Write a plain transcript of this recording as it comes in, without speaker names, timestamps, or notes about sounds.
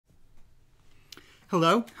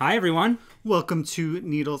Hello. Hi, everyone. Welcome to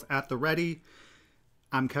Needles at the Ready.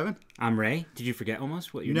 I'm Kevin. I'm Ray. Did you forget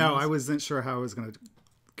almost what your name No, was? I wasn't sure how I was going to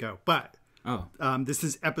go, but this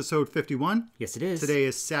is episode 51. Yes, it is. Today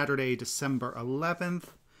is Saturday, December 11th.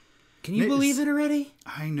 Can you believe it already?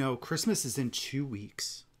 I know. Christmas is in 2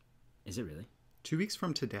 weeks. Is it really? 2 weeks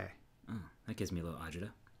from today. Oh, that gives me a little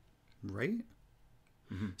agita. Right?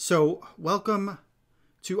 Mm-hmm. So, welcome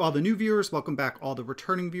to all the new viewers. Welcome back, all the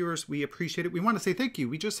returning viewers. We appreciate it. We want to say thank you.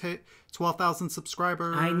 We just hit 12,000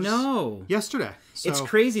 subscribers. I know. Yesterday. So. It's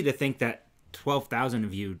crazy to think that 12,000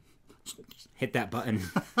 of you hit that button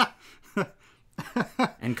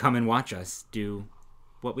and come and watch us do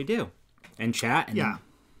what we do and chat and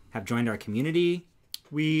have joined our community.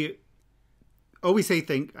 We always say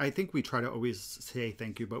I think we try to always say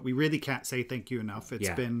thank you, but we really can't say thank you enough.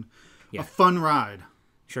 It's been a fun ride.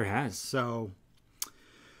 Sure has. So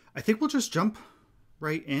I think we'll just jump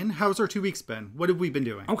right in. How's our 2 weeks been? What have we been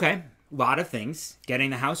doing? Okay. A lot of things. Getting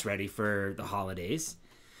the house ready for the holidays.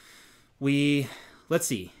 Let's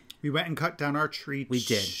see. We went and cut down our tree. We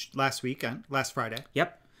did. Last Friday.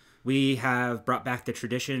 Yep. We have brought back the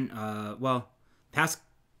tradition.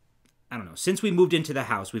 Since we moved into the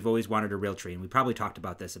house, we've always wanted a real tree. And we probably talked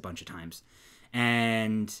about this a bunch of times.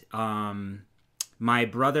 And my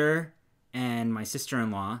brother and my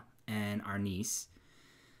sister-in-law and our niece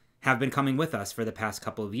have been coming with us for the past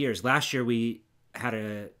couple of years. Last year, we had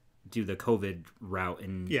to do the COVID route,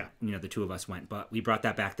 and the two of us went. But we brought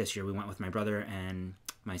that back this year. We went with my brother and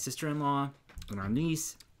my sister-in-law and our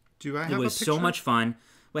niece. It was so much fun.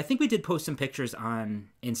 Well, I think we did post some pictures on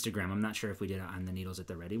Instagram. I'm not sure if we did it on the Needles at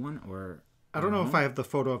the Ready one or... I don't know if I have the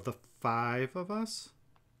photo of the 5 of us.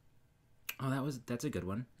 Oh, that's a good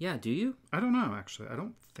one. Yeah, do you? I don't know, actually. I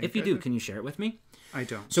don't think If you do, can you share it with me? I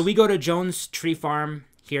don't. So we go to Jones Tree Farm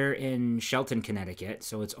here in Shelton, Connecticut.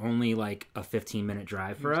 So it's only like a 15-minute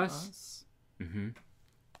drive for us. Mm-hmm.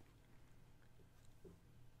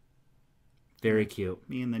 Very cute.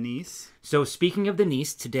 Me and the niece. So speaking of the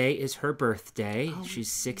niece, today is her birthday. Oh.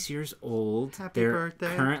 She's 6 years old. Happy birthday.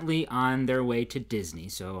 They're currently on their way to Disney,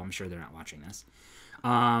 so I'm sure they're not watching this.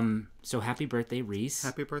 So happy birthday, Reese.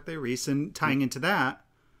 Happy birthday, Reese. And tying into that,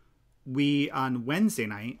 on Wednesday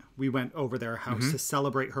night, we went over their house to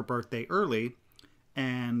celebrate her birthday early.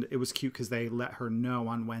 And it was cute because they let her know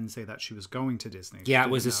on Wednesday that she was going to Disney. Yeah, it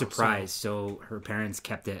was a surprise. So her parents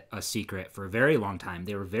kept it a secret for a very long time.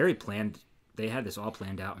 They were very planned. They had this all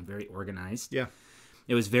planned out and very organized. Yeah.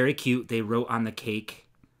 It was very cute. They wrote on the cake,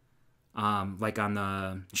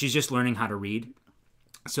 she's just learning how to read.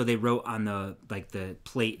 So they wrote on the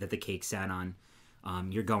plate that the cake sat on,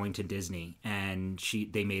 you're going to Disney. And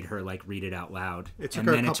they made her read it out loud. It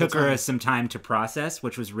took her some time to process,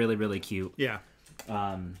 which was really, really cute. Yeah.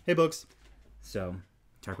 Hey, Bugs. So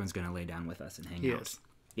Tarquin's going to lay down with us and hang out. Yes.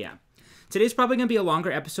 Yeah. Today's probably going to be a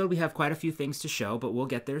longer episode. We have quite a few things to show, but we'll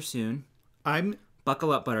get there soon.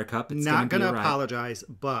 Buckle up, Buttercup. It's not going to apologize,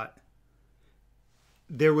 but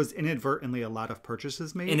there was inadvertently a lot of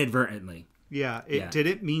purchases made. Inadvertently. Yeah, it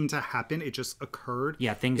didn't mean to happen. It just occurred.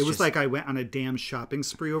 Yeah, It was like I went on a damn shopping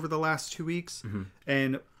spree over the last 2 weeks. Mm-hmm.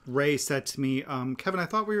 And Ray said to me, Kevin, I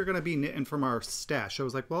thought we were going to be knitting from our stash. I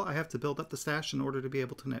was like, well, I have to build up the stash in order to be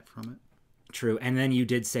able to knit from it. True. And then you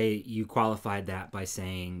did say you qualified that by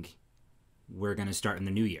saying we're going to start in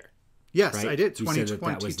the new year. Yes, right? I did. 2022. You said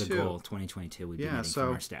that was the goal. 2022 we'd be knitting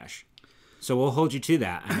from our stash. So we'll hold you to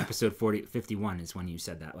that. On episode 51 is when you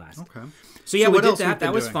said that last. Okay. So we did that.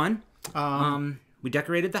 That was fun. We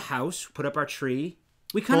decorated the house, put up our tree.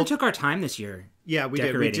 We kind of took our time this year. Yeah, we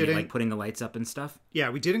did. We didn't putting the lights up and stuff. Yeah,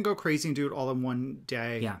 we didn't go crazy and do it all in one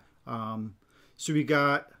day. Yeah. So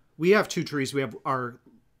we have 2 trees. We have our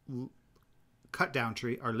cut down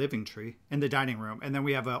tree, our living tree in the dining room, and then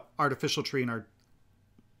we have an artificial tree in our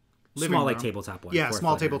living room. Tabletop one. Yeah,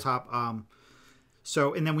 small tabletop. And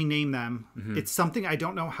then we name them. Mm-hmm. It's something, I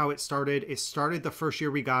don't know how it started. It started the first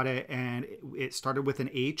year we got it, and it started with an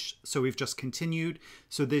H. So we've just continued.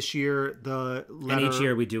 So this year, the letter... And each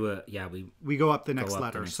year we do we go up the next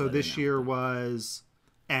letter. So this year was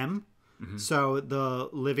M. Mm-hmm. So the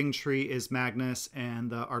living tree is Magnus,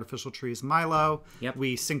 and the artificial tree is Milo. Yep.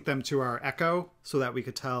 We sync them to our Echo so that we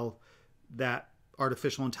could tell that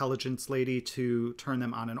artificial intelligence lady to turn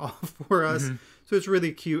them on and off for us. Mm-hmm. So it's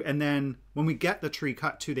really cute. And then when we get the tree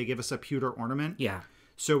cut too, they give us a pewter ornament. Yeah.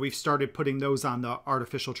 So we've started putting those on the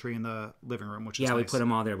artificial tree in the living room, which is nice. We put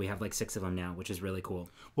them all there. We have 6 of them now, which is really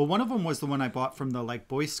cool. Well, one of them was the one I bought from the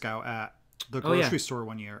Boy Scout at the grocery store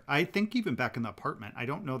one year. I think even back in the apartment. I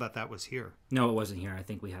don't know that was here. No, it wasn't here. I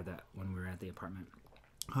think we had that when we were at the apartment.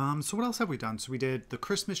 So what else have we done? So we did the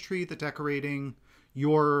Christmas tree, the decorating,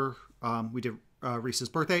 we did Reese's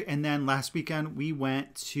birthday. And then last weekend we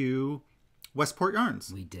went to Westport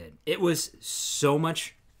Yarns. We did. It was so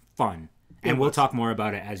much fun. And we'll talk more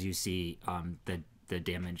about it as you see the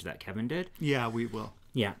damage that Kevin did. Yeah, we will.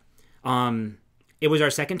 Yeah. It was our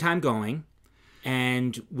second time going,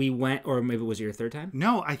 and we went, or maybe it was your third time?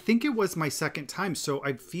 No, I think it was my second time. So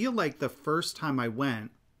I feel like the first time I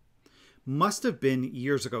went must have been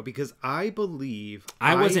years ago, because I believe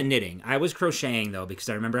I wasn't knitting. I was crocheting, though, because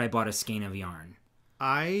I remember I bought a skein of yarn.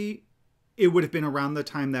 It would have been around the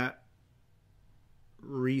time that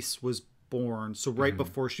Reese was born, so right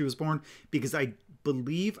before she was born, because I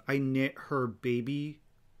believe I knit her baby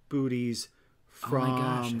booties from... Oh my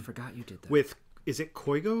gosh, I forgot you did that. With, is it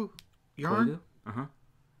Koigo yarn? Koigo? Uh-huh.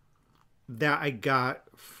 That I got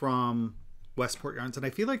from Westport Yarns, and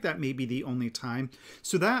I feel like that may be the only time.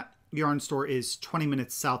 So that yarn store is 20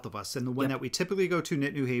 minutes south of us, and the one that we typically go to,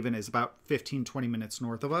 Knit New Haven, is about 15-20 minutes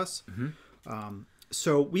north of us.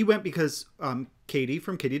 So we went because Katie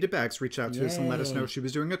from Katie to Bags reached out to us and let us know she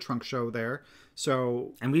was doing a trunk show there.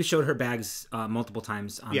 So, and we've showed her bags multiple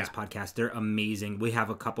times on this podcast. They're amazing. We have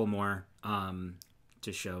a couple more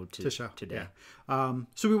to show today. Yeah.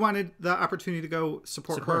 So we wanted the opportunity to go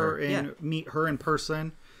support her and meet her in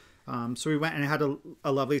person. So we went and had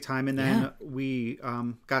a lovely time, and then we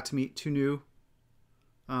got to meet two new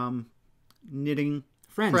knitting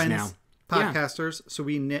friends now, podcasters. So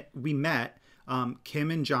we met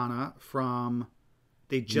Kim and Jonna from...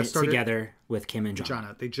 They just started together with Kim and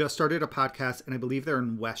Jonna. They just started a podcast, and I believe they're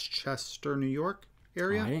in Westchester, New York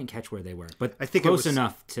area. I didn't catch where they were, but I think close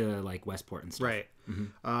enough to like Westport and stuff. Right.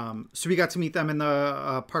 So we got to meet them in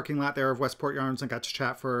the parking lot there of Westport Yarns and got to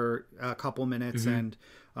chat for a couple minutes. And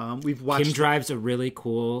we've watched... Kim drives a really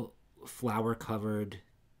cool flower-covered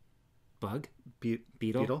bug.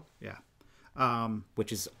 Beetle. Yeah.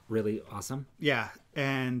 Which is really awesome. Yeah.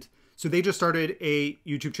 And... So they just started a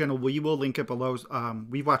YouTube channel. We will link it below.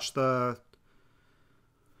 We've watched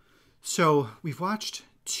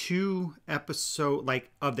 2 episodes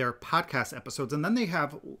of their podcast episodes, and then they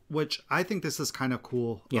have, which I think this is kind of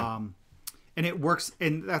cool. Yeah. And it works,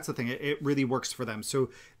 and that's the thing. It really works for them. So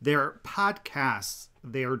their podcasts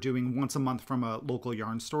they are doing once a month from a local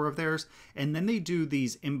yarn store of theirs, and then they do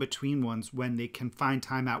these in between ones when they can find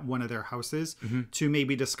time at one of their houses to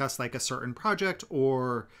maybe discuss like a certain project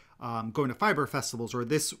or going to fiber festivals, or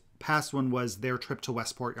this past one was their trip to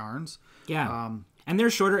Westport Yarns. Yeah. And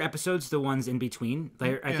they're shorter episodes, the ones in between.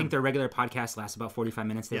 I think their regular podcast lasts about 45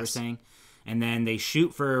 minutes, they were saying. And then they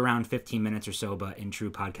shoot for around 15 minutes or so, but in true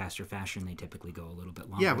podcaster fashion, they typically go a little bit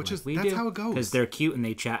longer. Yeah, that's how it goes. Because they're cute and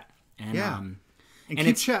they chat. And, and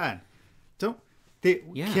keep chatting.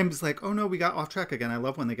 Kim's like, oh no, we got off track again. I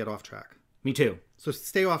love when they get off track. Me too. So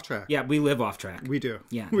stay off track. Yeah, we live off track. We do.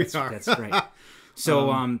 Yeah, that's right.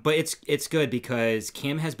 So, but it's good because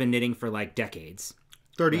Kim has been knitting for like decades.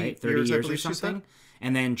 30 years or something.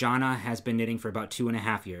 And then Jonna has been knitting for about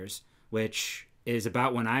 2.5 years, which is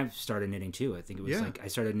about when I started knitting too. I think it was I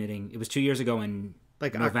started knitting, it was 2 years ago in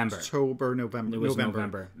November. November. It was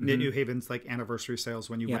November. Knit New Haven's like anniversary sales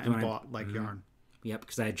when you went and bought yarn. Yep,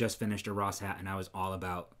 because I had just finished a Ross hat and I was all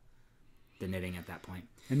about the knitting at that point.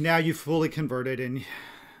 And now you've fully converted and...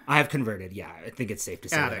 I have converted, yeah. I think it's safe to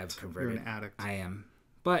say that I've converted. You're an addict. I am.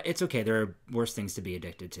 But it's okay. There are worse things to be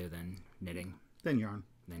addicted to than knitting. Than yarn.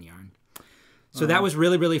 So that was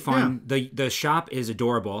really, really fun. Yeah. The shop is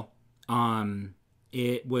adorable.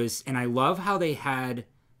 It was, and I love how they had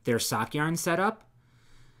their sock yarn set up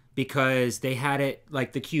because they had it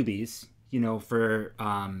like the cubies, for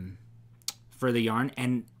the yarn,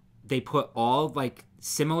 and they put all like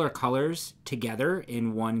similar colors together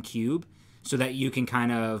in one cube so that you can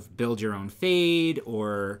kind of build your own fade,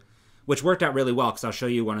 which worked out really well because I'll show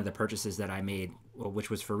you one of the purchases that I made, which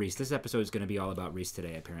was for Reese. This episode is going to be all about Reese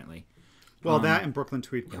today, apparently. Well, that and Brooklyn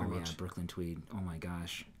Tweed. Yeah, Brooklyn Tweed. Oh my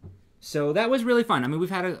gosh. So that was really fun. I mean, we've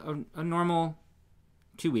had a normal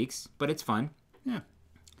 2 weeks, but it's fun. Yeah.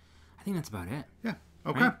 I think that's about it. Yeah.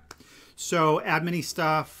 Okay. Right? So admin-y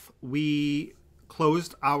stuff. We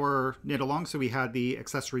closed our knit along. So we had the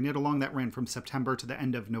accessory knit along that ran from September to the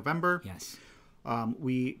end of November. Yes.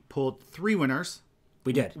 We pulled 3 winners.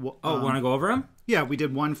 We did. Want to go over them? Yeah, we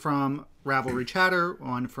did one from Ravelry Chatter,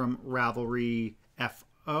 one from Ravelry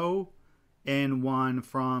FO, and one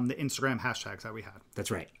from the Instagram hashtags that we had. That's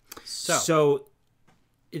right. So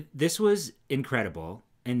this was incredible.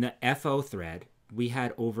 In the FO thread, we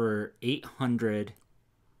had over 800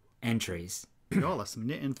 entries. Y'all are some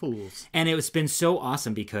knitting fools. And it's been so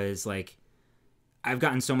awesome because, like, I've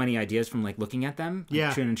gotten so many ideas from, like, looking at them.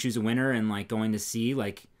 Like, trying to choose a winner and, like, going to see,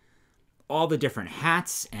 like, all the different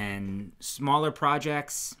hats and smaller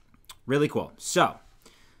projects. Really cool. So,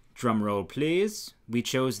 drum roll, please. We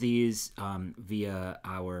chose these via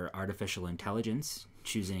our artificial intelligence,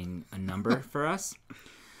 choosing a number for us.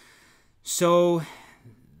 So,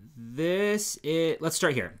 let's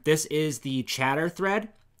start here. This is the chatter thread.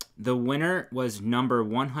 The winner was number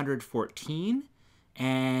 114,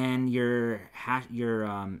 and your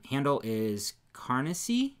handle is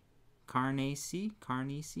Carnacy. Carnacy.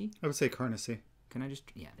 I would say Carnacy. Can I just?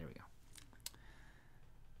 Yeah, there we go.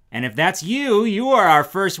 And if that's you, you are our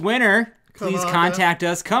first winner. Please contact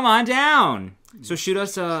us. Come on down. So shoot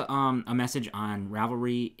us a message on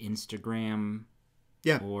Ravelry, Instagram,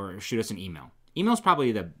 or shoot us an email. Email's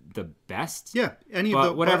probably the best. Yeah, any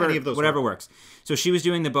of those works. So she was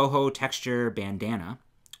doing the boho texture bandana,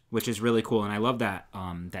 which is really cool, and I love that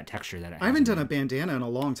that texture that it has. I haven't done a bandana in a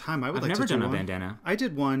long time. I've never done a bandana. I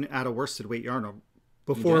did one at a worsted weight yarn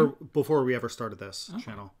before we ever started this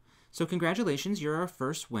channel. So congratulations, you're our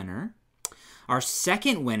first winner. Our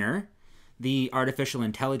second winner, the artificial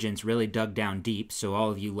intelligence really dug down deep. So all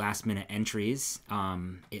of you last minute entries,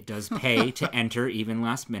 it does pay to enter even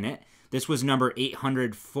last minute. This was number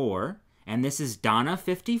 804, and this is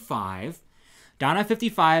Donna55.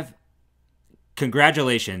 Donna55,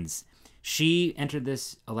 congratulations. She entered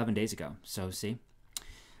this 11 days ago, so see.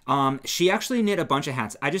 She actually knit a bunch of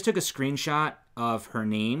hats. I just took a screenshot of her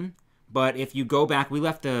name, but if you go back, we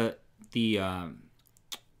left the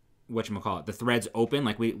whatchamacallit, the threads open,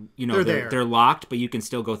 like they're locked, but you can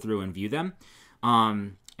still go through and view them.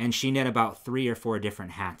 And she knit about 3 or 4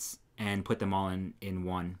 different hats and put them all in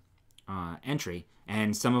one entry,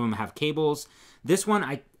 and some of them have cables. This one,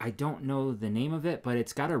 I don't know the name of it, but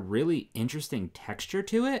it's got a really interesting texture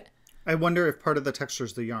to it. I wonder if part of the texture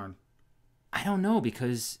is the yarn. I don't know,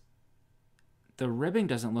 because the ribbing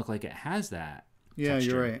doesn't look like it has that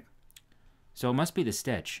texture. You're right. So it must be the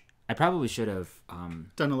stitch. I probably should have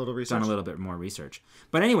done a little bit more research.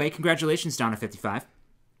 But anyway, congratulations, Donna55.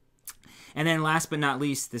 And then last but not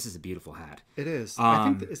least, this is a beautiful hat. It is. I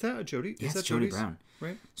think is that a Jody? Yes, it's Jody Brown.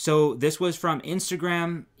 Right. So this was from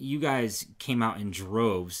Instagram. You guys came out in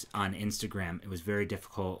droves on Instagram. It was very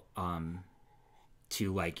difficult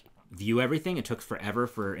to view everything. It took forever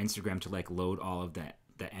for Instagram to load all of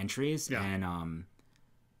the entries, and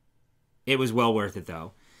it was well worth it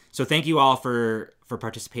though. So thank you all for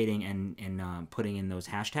participating and putting in those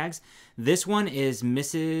hashtags. This one is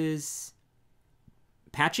Mrs.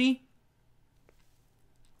 Patchy.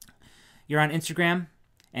 You're on Instagram,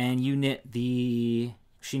 and you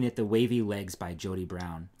she knit the Wavy Legs by Jody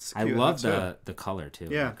Brown. I love the color too.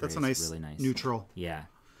 Yeah, that's a nice, really nice neutral. Yeah,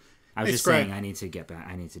 I was just saying I need to get back.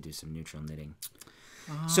 I need to do some neutral knitting.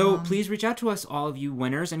 So please reach out to us, all of you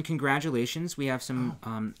winners, and congratulations. We have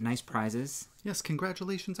some nice prizes. Yes,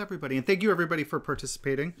 congratulations, everybody. And thank you, everybody, for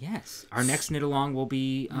participating. Yes. Our next knit along will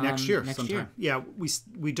be next year sometime. Yeah,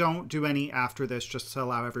 we don't do any after this, just to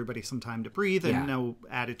allow everybody some time to breathe and no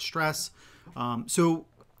added stress.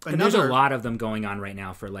 There's a lot of them going on right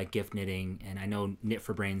now for gift knitting, and I know Knit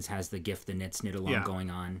for Brains has the Gift the Knits knit along going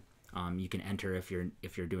on. You can enter if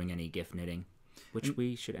you're doing any gift knitting, which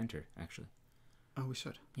we should enter actually. Oh, we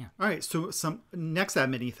should. Yeah. All right. So some next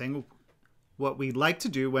mini thing, what we like to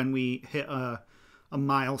do when we hit a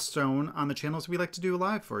milestone on the channel is we like to do a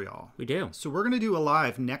live for y'all. We do. So we're going to do a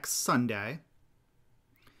live next Sunday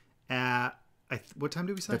at, what time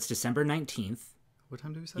do we say? That's December 19th. What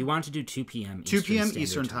time do we say? You want to do 2 p.m. 2 p.m.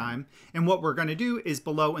 Eastern time. And what we're going to do is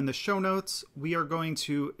below in the show notes, we are going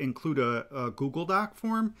to include a Google Doc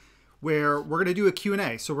form where we're going to do a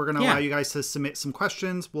Q&A. So we're going to allow you guys to submit some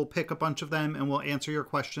questions. We'll pick a bunch of them and we'll answer your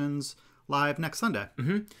questions live next Sunday.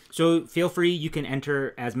 Mm-hmm. So feel free. You can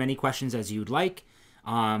enter as many questions as you'd like.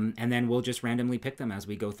 And then we'll just randomly pick them as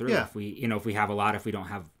we go through. Yeah. If we have a lot, if we don't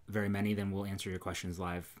have very many, then we'll answer your questions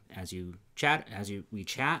live as we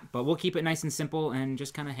chat. But we'll keep it nice and simple and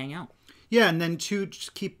just kind of hang out. Yeah, and then to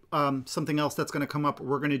just keep something else that's going to come up,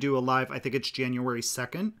 we're going to do a live, I think it's January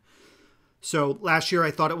 2nd. So last year I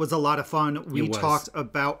thought it was a lot of fun. We talked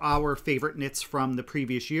about our favorite knits from the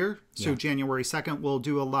previous year. So January 2nd we'll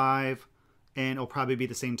do a live, and it'll probably be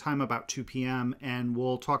the same time, about 2 p.m. And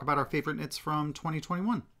we'll talk about our favorite knits from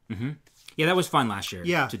 2021. Mm-hmm. Yeah, that was fun last year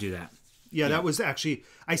to do that. Yeah, that was actually,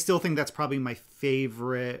 I still think that's probably my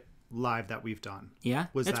favorite live that we've done. Yeah,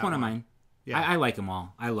 it's one of mine. Yeah. I like them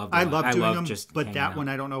all. I love them. I love them, just but that one,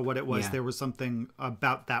 I don't know what it was. Yeah. There was something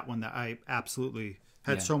about that one that I absolutely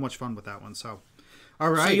had so much fun with that one. So, all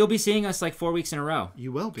right. So you'll be seeing us 4 weeks in a row.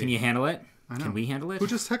 You will be. Can you handle it? I know. Can we handle it? Who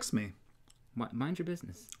just texted me? Mind your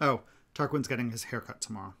business. Oh, Tarquin's getting his haircut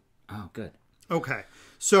tomorrow. Oh, good. Okay.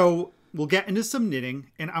 So we'll get into some knitting,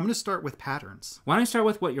 and I'm going to start with patterns. Why don't I start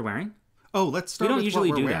with what you're wearing? Oh, let's start with what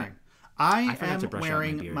we're wearing. I forgot to am brush out my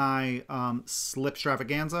wearing beard. my Slip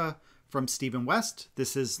Stravaganza from Stephen West.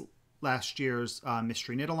 This is last year's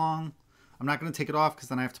Mystery Knit Along. I'm not going to take it off because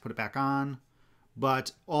then I have to put it back on.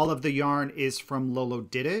 But all of the yarn is from Lolo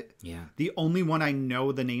Did It. Yeah. The only one I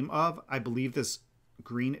know the name of, I believe this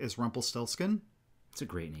green is Rumpelstiltskin. It's a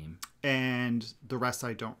great name. And the rest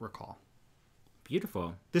I don't recall.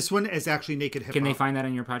 Beautiful. This one is actually Naked Hippo. Can they find that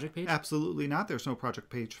on your project page? Absolutely not. There's no project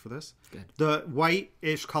page for this. Good. The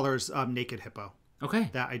white-ish colors Naked Hippo. Okay.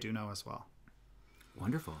 That I do know as well.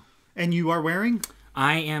 Wonderful. And you are wearing?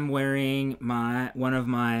 I am wearing one of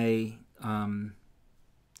my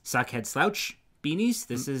sockhead slouch beanies.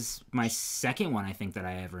 This is my second one, I think, that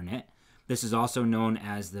I ever knit. This is also known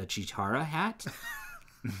as the Chitara hat.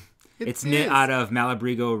 It's knit out of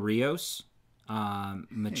Malabrigo Rios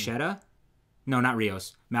Macheta. No, not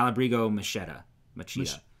Rios. Malabrigo Macheta.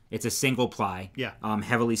 It's a single ply. Yeah.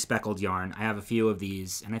 Heavily speckled yarn. I have a few of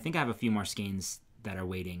these, and I think I have a few more skeins that are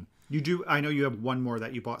waiting. You do. I know you have one more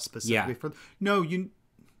that you bought specifically for. No, you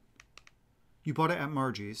bought it at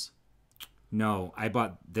Margie's. No, I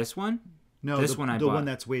bought this one. No, this the one I the bought. one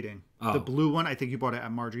that's waiting. Oh. The blue one. I think you bought it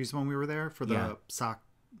at Margie's when we were there for the Yeah. shop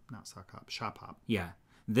hop. Yeah,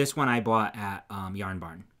 this one I bought at Yarn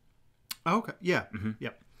Barn. Oh, okay. Yeah. Mm-hmm.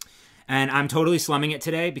 Yep. And I'm totally slumming it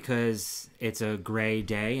today because it's a gray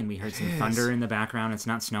day and we heard some thunder in the background. It's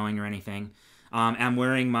not snowing or anything. I'm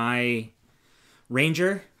wearing my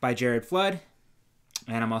Ranger by Jared Flood,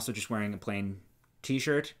 and I'm also just wearing a plain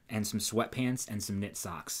t-shirt and some sweatpants and some knit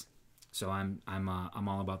socks. So I'm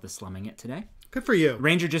all about the slumming it today. Good for you.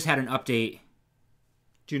 Ranger just had an update.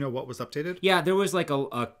 Do you know what was updated? Yeah, there was like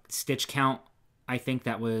a stitch count. I think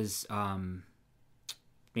that was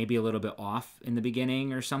maybe a little bit off in the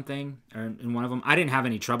beginning or something, or in one of them. I didn't have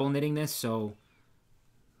any trouble knitting this, so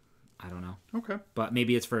I don't know. Okay. But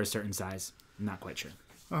maybe it's for a certain size. I'm not quite sure.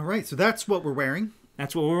 All right. So that's what we're wearing.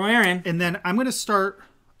 That's what we're wearing. And then I'm going to start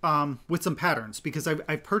with some patterns because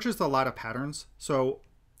I've purchased a lot of patterns. So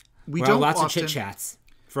we don't lots often, of chit chats.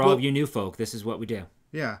 For all of you new folk, this is what we do.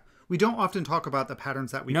 Yeah. We don't often talk about the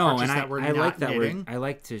patterns that we No, purchase and that we're I not like that knitting. I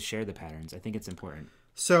like to share the patterns. I think it's important.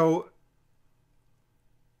 So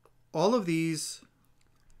all of these,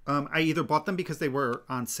 I either bought them because they were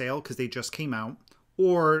on sale because they just came out,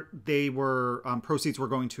 or they were proceeds were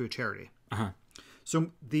going to a charity. Uh-huh.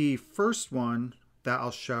 So the first one that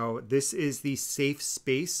I'll show, this is the Safe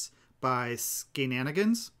Space by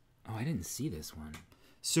Skananigans. Oh, I didn't see this one.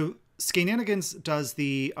 So Skananigans does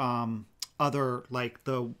the other, like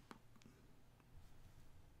the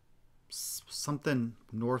something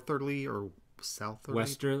northerly or southerly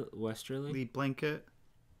Westerly? blanket.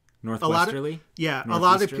 Northwesterly? A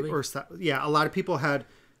lot of people, a lot of people had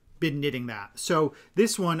been knitting that. So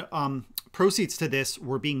this one, proceeds to this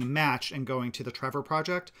were being matched and going to the Trevor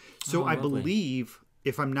Project. So I believe,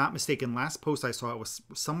 if I'm not mistaken, last post I saw it was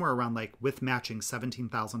somewhere around like with matching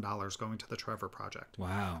 $17,000 going to the Trevor Project.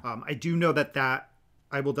 Wow. I do know that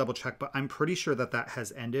I will double check, but I'm pretty sure that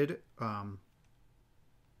has ended.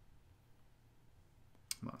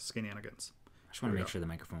 Skananigans. I just want to make sure the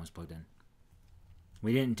microphone was plugged in.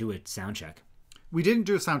 We didn't do a sound check. We didn't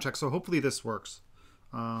do a sound check, so hopefully this works.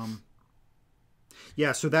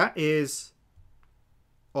 Yeah, so that is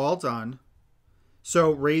all done.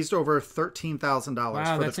 So raised over $13,000 for the Trevor Project.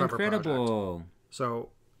 That's incredible. So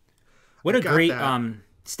what a great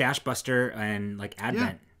stash buster and like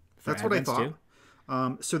advent. Yeah, that's what I thought.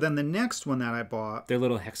 Too. So then the next one that I bought, they're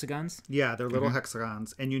little hexagons. Yeah, they're little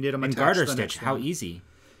hexagons, and you knit them and attached garter to the stitch. next How one. easy.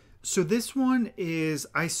 So this one is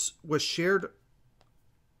was shared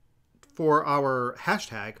for our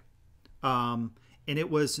hashtag, and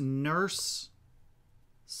it was Nurse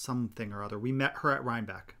something or other. We met her at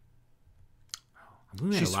Rhinebeck. We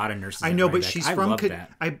met a lot of nurses. I know, at but Rhinebeck. she's I from. love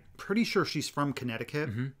that. I'm pretty sure she's from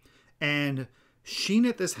Connecticut, and she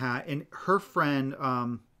knit this hat, and her friend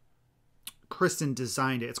Kristen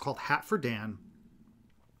designed it. It's called Hat for Dan,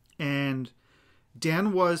 and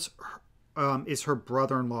Dan is her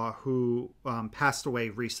brother-in-law who passed away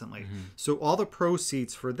recently. So all the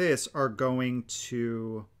proceeds for this are going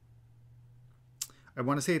to, I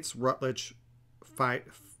want to say it's Rutledge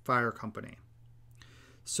Fire Company.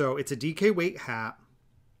 So it's a DK weight hat.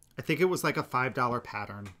 I think it was like a $5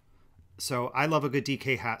 pattern. So I love a good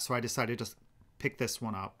DK hat, so I decided to pick this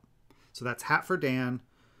one up. So that's Hat for Dan.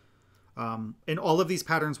 And all of these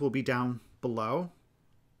patterns will be down below.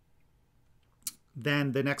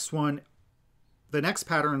 Then the next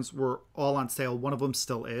patterns were all on sale. One of them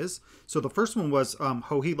still is. So the first one was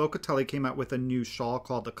Joji Locatelli came out with a new shawl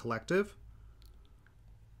called the Collective.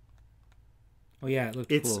 Oh yeah, it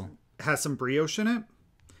looked cool. It has some brioche in it.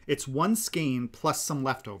 It's one skein plus some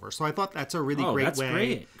leftover. So I thought that's a really great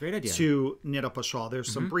way great idea. to knit up a shawl.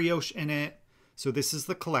 There's some brioche in it. So this is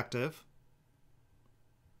the collective.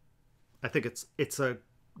 I think it's a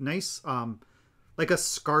nice, like a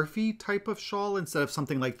scarfy type of shawl instead of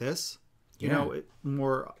something like this. You know,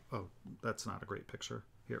 more, oh, that's not a great picture.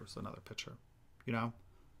 Here's another picture, you know?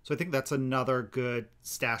 So I think that's another good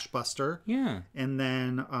stash buster. Yeah. And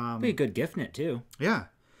then... be a good gift knit, too. Yeah.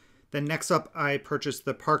 Then next up, I purchased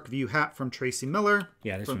the Park View hat from Tracy Miller.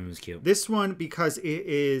 Yeah, this one was cute. This one, because it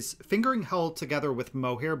is fingering held together with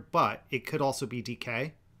mohair, but it could also be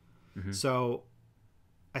DK. So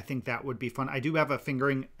I think that would be fun. I do have a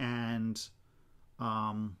fingering and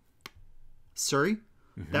Surrey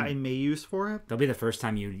that I may use for it. That'll be the first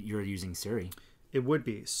time you're using Surrey. It would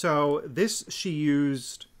be. So this, she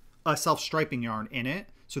used a self-striping yarn in it.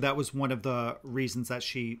 So that was one of the reasons that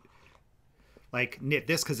she like knit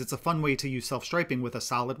this, because it's a fun way to use self-striping with a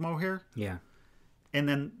solid mohair. Yeah. And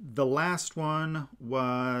then the last one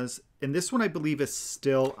was, and this one I believe is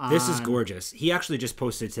still on. This is gorgeous. He actually just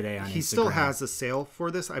posted today on Instagram. He still has a sale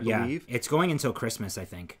for this, I believe. It's going until Christmas, I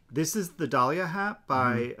think. This is the Dahlia hat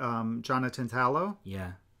by Jonathan Tallow.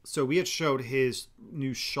 Yeah. So we had showed his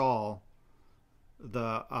new shawl,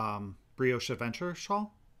 the Brioche Adventure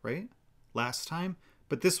shawl, right? Last time.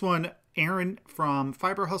 But this one, Aaron from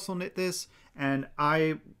Fiber Hustle knit this, and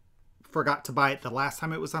I forgot to buy it the last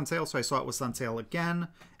time it was on sale, so I saw it was on sale again,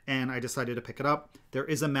 and I decided to pick it up. There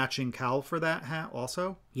is a matching cowl for that hat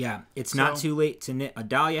also. Yeah, it's not too late to knit a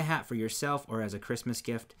Dahlia hat for yourself or as a Christmas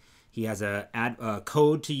gift. He has a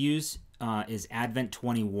code to use, is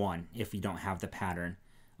Advent21 if you don't have the pattern,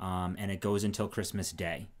 and it goes until Christmas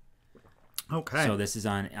Day. Okay. So this is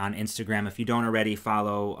on Instagram. If you don't already,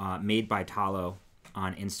 follow Made by Tallow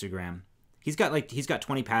on Instagram. He's got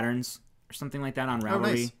 20 patterns or something like that on Ravelry. Oh,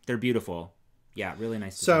 nice. They're beautiful. Yeah, really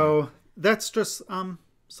nice. So that's just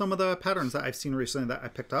some of the patterns that I've seen recently that I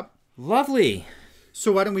picked up. Lovely.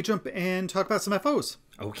 So why don't we jump and talk about some FOs?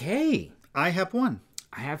 Okay. I have one.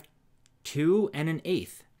 I have 2 and an 1/8.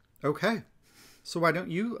 Okay. So why don't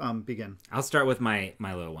you begin? I'll start with my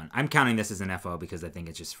little one. I'm counting this as an FO because I think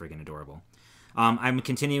it's just friggin' adorable. I'm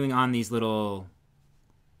continuing on these little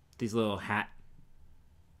hat.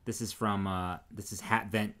 This is from Hat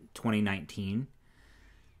Vent 2019.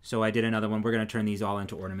 So I did another one. We're gonna turn these all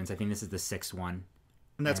into ornaments. I think this is the 6th one.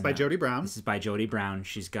 And that's by Jody Brown. This is by Jody Brown.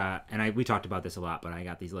 She's got, and we talked about this a lot, but I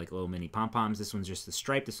got these like little mini pom-poms. This one's just the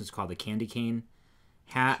stripe. This one's called the candy cane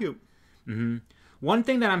hat. Cute. One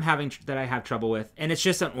thing that I have trouble with, and it's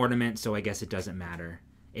just an ornament, so I guess it doesn't matter,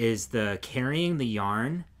 is the carrying the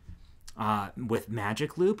yarn with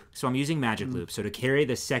magic loop. So I'm using magic loop. So to carry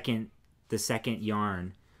the second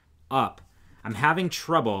yarn up, I'm having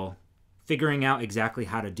trouble figuring out exactly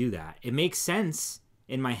how to do that. It makes sense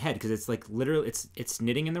in my head because it's like literally it's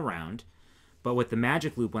knitting in the round, but with the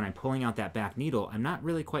magic loop, when I'm pulling out that back needle, I'm not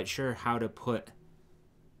really quite sure how to put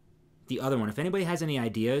the other one. If anybody has any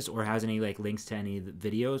ideas or has any like links to any of the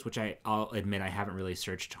videos, which I'll admit I haven't really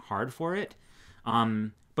searched hard for it,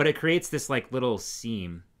 but it creates this like little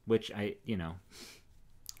seam, which May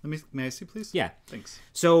I see, please? Yeah. Thanks.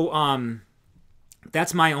 So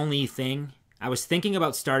that's my only thing. I was thinking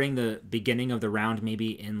about starting the beginning of the round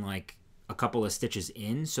maybe in like a couple of stitches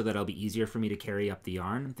in, so that it'll be easier for me to carry up the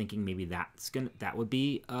yarn. I'm thinking maybe that would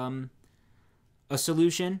be a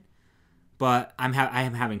solution. But I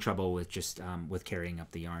am having trouble with just with carrying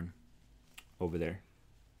up the yarn over there.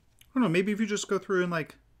 I don't know. Maybe if you just go through and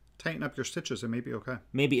like tighten up your stitches, it may be okay.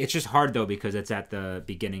 Maybe it's just hard though because it's at the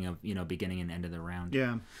beginning and end of the round.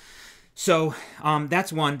 Yeah. So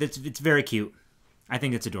that's one. It's very cute. I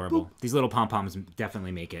think it's adorable. Boop. These little pom poms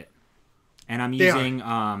definitely make it. And I'm using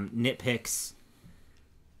Knit Picks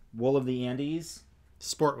Wool of the Andes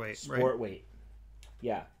sport weight. Sport weight.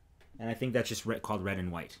 Yeah. And I think that's just called red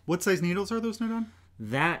and white. What size needles are those knit on?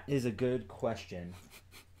 That is a good question.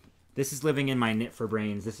 This is living in my Knit for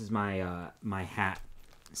Brains. This is my my hat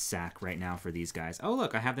sack right now for these guys. Oh,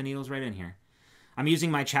 look, I have the needles right in here. I'm using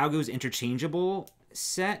my ChowGoo's interchangeable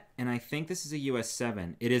set, and I think this is a US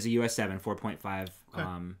 7. It is a US 7, 4.5.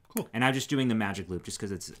 Okay. Cool. And I'm just doing the magic loop just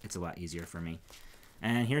because it's a lot easier for me.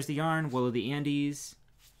 And here's the yarn, Wool of the Andes.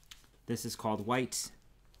 This is called white.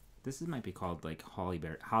 This might be called like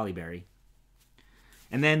Hollyberry.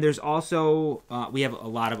 And then there's also, we have a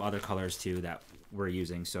lot of other colors too that we're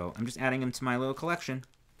using. So I'm just adding them to my little collection.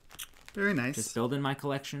 Very nice. Just building my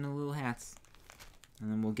collection of little hats.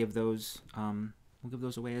 And then we'll give those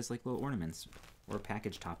away as like little ornaments or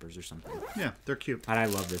package toppers or something. Yeah, they're cute. But I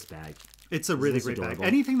love this bag. It's a really great bag.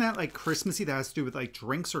 Anything that like Christmassy that has to do with like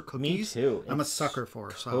drinks or cookies. Me too. I'm a sucker for.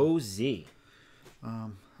 Cozy.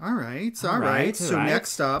 All All right. So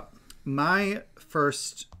next up, my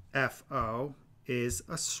first FO is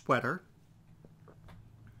a sweater.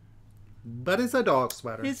 But it's a dog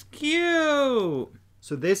sweater. It's cute.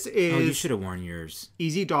 So this is... Oh, you should have worn yours.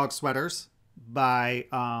 Easy Dog Sweaters by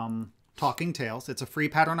Talking Tales. It's a free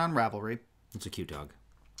pattern on Ravelry. It's a cute dog.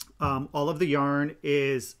 All of the yarn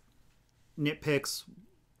is Knit Picks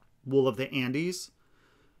Wool of the Andes.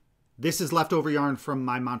 This is leftover yarn from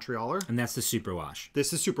my Montrealer. And that's the superwash.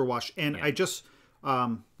 This is superwash. And I just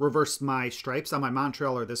reversed my stripes. On my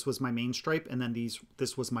Montrealer, this was my main stripe. And then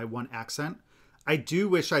this was my one accent. I do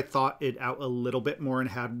wish I thought it out a little bit more and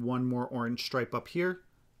had one more orange stripe up here.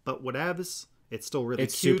 But whatevs. It's still really cute.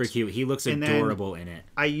 It's super cute. He looks adorable in it.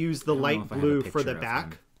 I used the light blue for the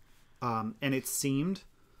back. And it's seamed.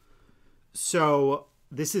 So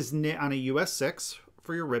this is knit on a US 6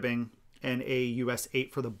 for your ribbing and a US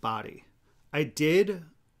 8 for the body. I did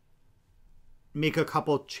make a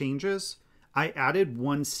couple changes. I added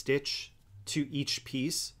one stitch to each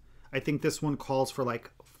piece. I think this one calls for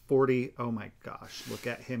like 40. Oh my gosh, look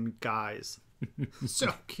at him, guys.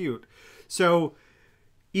 So cute. So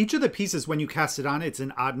each of the pieces, when you cast it on, it's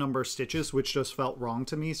an odd number of stitches, which just felt wrong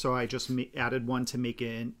to me. So I just added one to make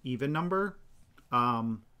it an even number.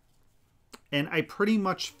 And I pretty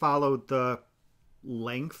much followed the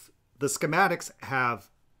length. The schematics have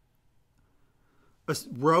a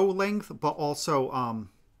row length, but also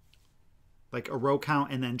like a row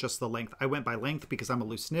count and then just the length. I went by length because I'm a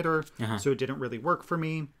loose knitter, so it didn't really work for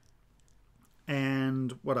me.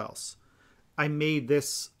 And what else? I made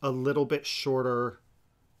this a little bit shorter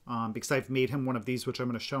because I've made him one of these, which I'm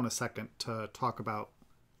going to show in a second to talk about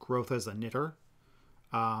growth as a knitter.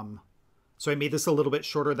 So I made this a little bit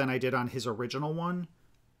shorter than I did on his original one.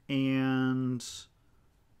 And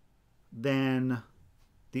then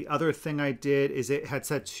the other thing I did is it had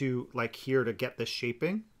said to like here to get the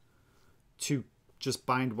shaping to just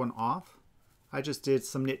bind one off. I just did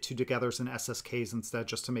some knit two togethers and SSKs instead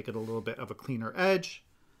just to make it a little bit of a cleaner edge.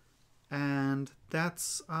 And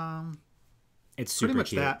that's it's super pretty much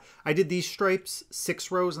cute. that. I did these stripes 6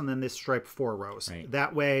 rows and then this stripe 4 rows. Right.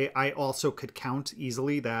 That way I also could count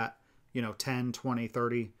easily that, 10, 20,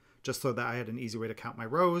 30, just so that I had an easy way to count my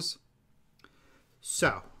rows.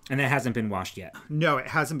 So. And it hasn't been washed yet. No, it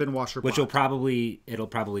hasn't been washed or which blocked. it'll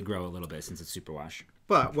probably grow a little bit since it's superwash.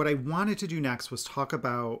 But what I wanted to do next was talk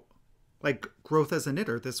about like growth as a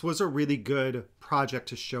knitter. This was a really good project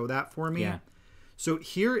to show that for me. Yeah. So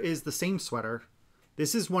here is the same sweater.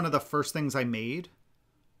 This is one of the first things I made.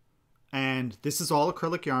 And this is all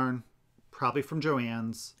acrylic yarn, probably from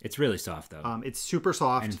Joann's. It's really soft though. It's super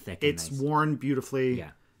soft. And thick and it's nice. worn beautifully.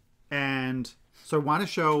 Yeah. And so I want to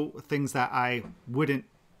show things that I wouldn't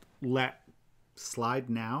let slide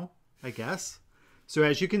now, I guess. So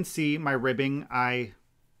as you can see, my ribbing, I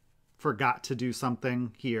forgot to do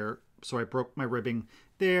something here. So I broke my ribbing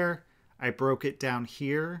there. I broke it down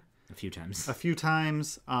here. A few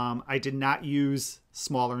times. I did not use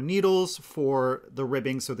smaller needles for the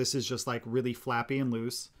ribbing. So this is just like really flappy and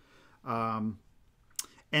loose. And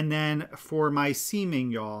then for my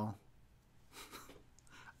seaming, y'all,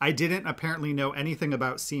 I didn't apparently know anything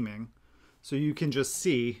about seaming. So you can just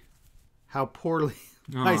see how poorly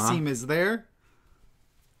my seam is there.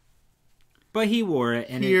 But he wore it,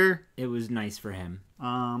 and here, it was nice for him.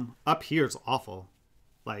 Up here is awful.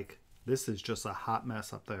 Like, this is just a hot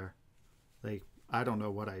mess up there. Like, I don't know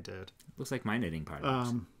what I did. Looks like my knitting part.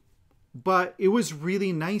 But it was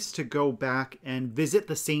really nice to go back and visit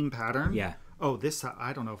the same pattern. Yeah. Oh, this,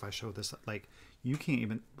 I don't know if I showed this. Like, you can't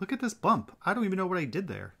even, look at this bump. I don't even know what I did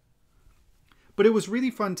there. But it was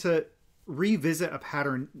really fun to revisit a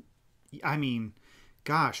pattern. I mean,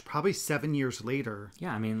 gosh, probably 7 years later.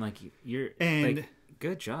 Yeah, I mean, like, you're, and like,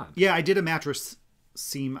 good job. Yeah, I did a mattress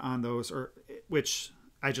seam on those, which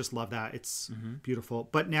I just love that. It's beautiful.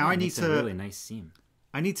 But now I need to, a really nice seam.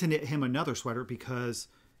 I need to knit him another sweater because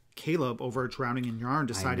Caleb over at Drowning in Yarn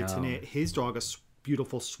decided to knit his dog a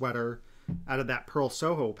beautiful sweater out of that Pearl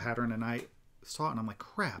Soho pattern, and I saw it and I'm like,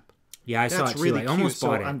 crap. Yeah, I saw it too. Really I almost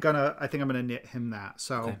bought it. I think I'm gonna knit him that.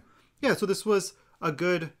 So yeah, so this was a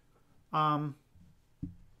good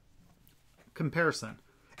comparison.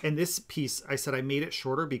 And this piece, I said I made it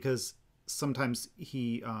shorter because sometimes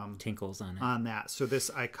he tinkles on it. On that. So this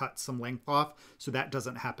I cut some length off, so that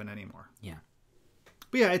doesn't happen anymore. Yeah.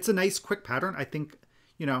 But yeah, it's a nice quick pattern. I think,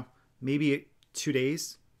 maybe 2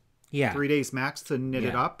 days. Yeah. 3 days max to knit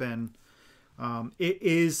it up, and it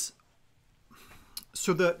is.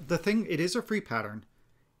 So the thing, it is a free pattern.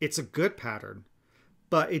 It's a good pattern,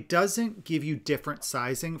 but it doesn't give you different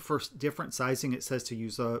sizing. For different sizing, it says to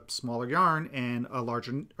use a smaller yarn and a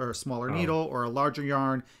larger or a smaller needle, or a larger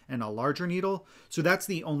yarn and a larger needle. So that's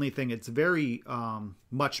the only thing. It's very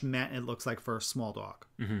much meant, it looks like, for a small dog.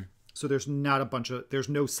 So there's not a bunch of, there's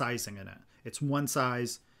no sizing in it. It's one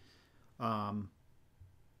size. But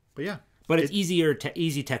yeah. But it's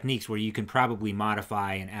easy techniques where you can probably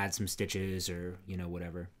modify and add some stitches or, you know,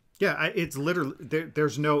 whatever. Yeah, it's literally,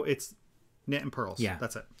 there's no, it's knit and purls. Yeah.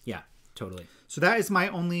 That's it. Yeah, totally. So that is my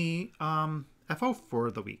only FO for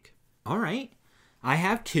the week. All right. I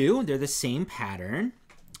have two. They're the same pattern.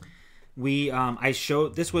 I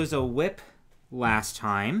showed, this was a whip last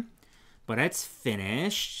time, but it's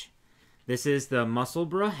finished. This is the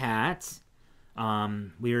Musselburgh hat.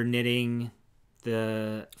 We are knitting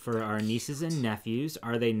for our nieces and nephews.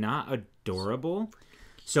 Are they not adorable?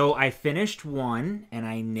 So I finished one and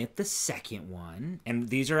I knit the second one, and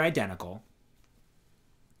these are identical.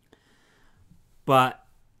 But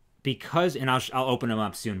because, and I'll open them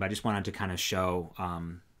up soon, but I just wanted to kind of show,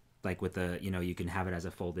 like with the, you know, you can have it as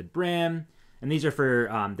a folded brim, and these are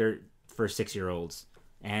for they're for 6-year-olds,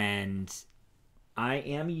 and I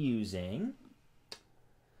am using,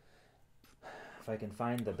 if I can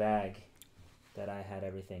find the bag that I had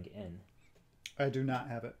everything in. I do not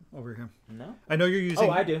have it over here. No? I know you're using...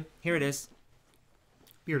 Oh, I do. Here it is.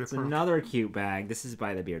 Bearded It's Pearl. another cute bag. This is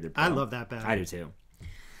by the Bearded Pearl. I love that bag. I do too.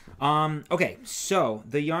 Okay, so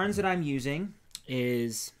the yarns that I'm using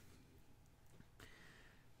is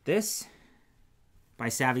this by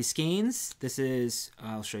Savvy Skeins. This is,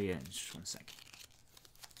 I'll show you in just one second.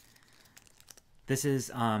 This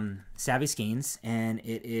is Savvy Skeins, and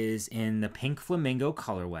it is in the Pink Flamingo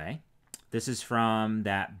colorway. This is from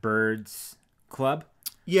that Birds Club.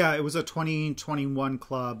 Yeah, it was a 2021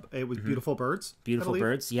 club. It was Beautiful Birds. Beautiful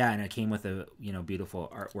Birds, yeah, and it came with a, you know, beautiful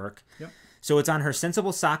artwork. Yep. So it's on her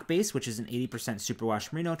Sensible Sock base, which is an 80%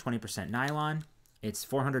 superwash merino, 20% nylon. It's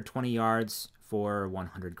 420 yards for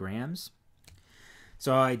 100 grams.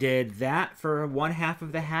 So I did that for one half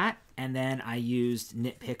of the hat, and then I used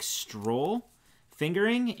Knit Pick Stroll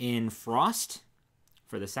fingering in Frost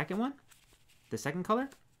for the second one, the second color.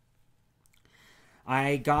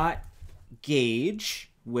 I got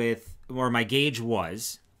gauge with, or my gauge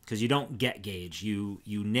was, because you don't get gauge. You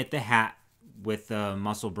knit the hat with the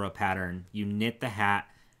Musselburgh pattern. You knit the hat,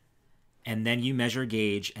 and then you measure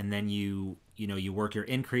gauge, and then you work your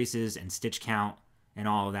increases and stitch count and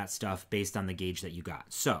all of that stuff based on the gauge that you got.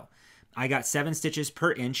 So I got 7 stitches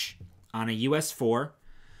per inch on a US 4.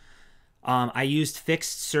 I used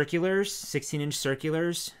fixed circulars, 16-inch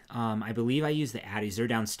circulars. I believe I used the Addies. They're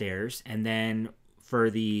downstairs. And then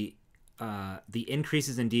for the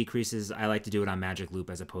increases and decreases, I like to do it on Magic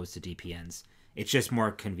Loop as opposed to DPNs. It's just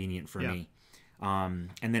more convenient for me. And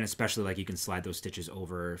then especially, like, you can slide those stitches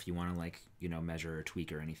over if you want to, like, you know, measure or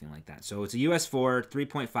tweak or anything like that. So it's a US 4,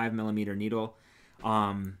 3.5 millimeter needle.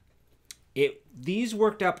 These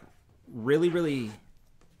worked up really, really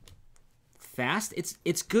fast.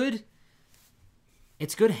 It's good.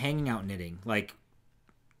 It's good hanging out knitting. Like,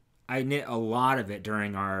 I knit a lot of it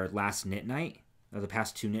during our last knit night, or the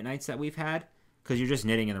past 2 knit nights that we've had, because you're just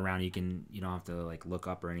knitting it around. You don't have to, like, look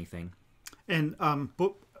up or anything. And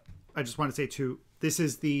but I just want to say too, this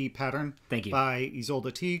is the pattern. Thank you. By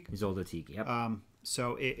Isolde Teague. Isolde Teague. Yep.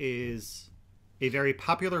 So it is a very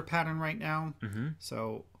popular pattern right now.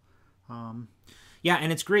 So. Yeah,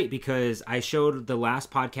 and it's great because I showed the last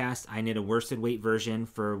podcast, I knit a worsted weight version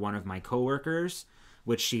for one of my coworkers,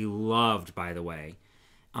 which she loved, by the way.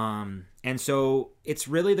 And so it's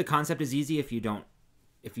really, the concept is easy. If you don't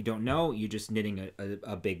know, you're just knitting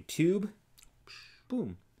a big tube,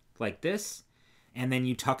 boom, like this, and then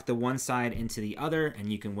you tuck the one side into the other,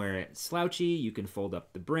 and you can wear it slouchy. You can fold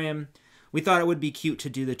up the brim. We thought it would be cute to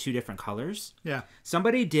do the 2 different colors. Yeah.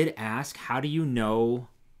 Somebody did ask, how do you know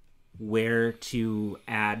where to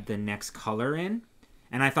add the next color in?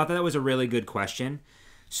 And I thought that was a really good question.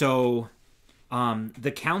 So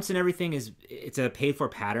the counts and everything it's a paid for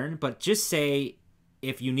pattern, but just say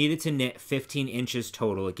if you needed to knit 15 inches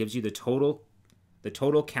total, it gives you the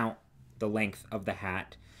total count, the length of the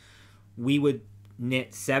hat. We would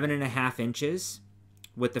knit 7.5 inches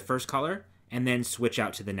with the first color and then switch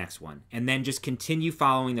out to the next one, and then just continue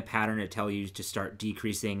following the pattern to tell you to start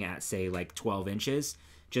decreasing at, say, like 12 inches,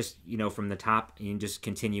 just, you know, from the top, and you just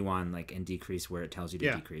continue on, like, and decrease where it tells you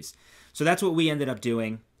to decrease. So that's what we ended up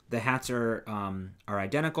doing. The hats are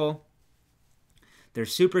identical. They're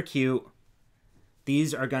super cute.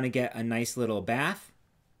 These are going to get a nice little bath.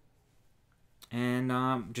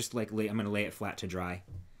 And just like I'm going to lay it flat to dry.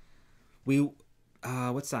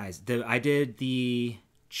 What size? I did the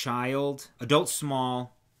adult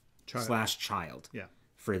small Child. / child Yeah.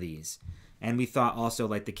 for these. And we thought also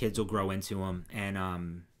like the kids will grow into them.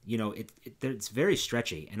 And, it's very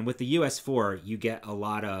stretchy. And with the US 4, you get a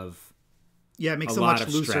lot of... Yeah, it makes a much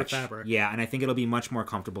looser stretch. fabric. Yeah, and I think it'll be much more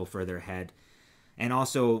comfortable for their head. And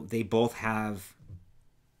also, they both have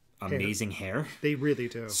amazing hair. They really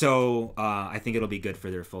do. So I think it'll be good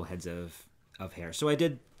for their full heads of hair. So I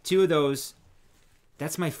did 2 of those.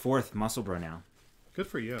 That's my 4th Musselburgh now. Good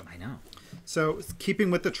for you. I know. So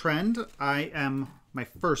keeping with the trend, my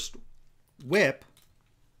first whip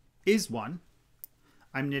is one.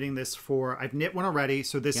 I'm knitting this I've knit one already.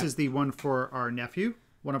 So this is the one for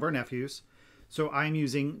one of our nephews. So I'm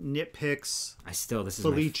using Knit Picks. This is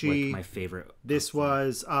Felici. my favorite. This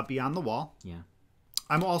was Beyond the Wall. Yeah.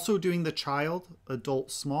 I'm also doing the child,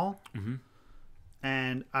 adult small. Mm-hmm.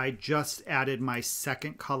 And I just added my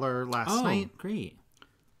second color last night. Oh, great.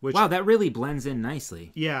 Wow, that really blends in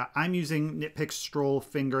nicely. Yeah, I'm using Knit Picks Stroll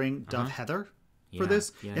Fingering Dove Heather for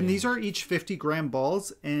this. Yeah, and these are each 50-gram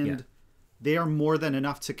balls, and they are more than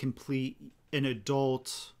enough to complete an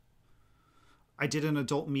adult... I did an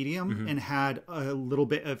adult medium and had a little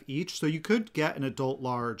bit of each. So you could get an adult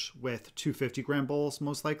large with 2 50-gram bowls,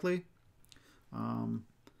 most likely.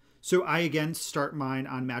 So I, again, start mine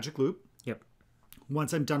on Magic Loop. Yep.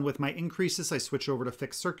 Once I'm done with my increases, I switch over to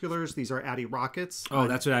fixed circulars. These are Addy Rockets. Oh,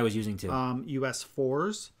 that's what I was using too. US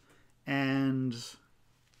 4s. And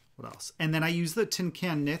what else? And then I use the Tin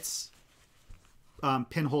Can Knits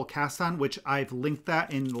pinhole cast on, which I've linked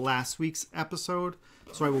that in last week's episode.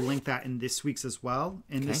 So I will link that in this week's as well.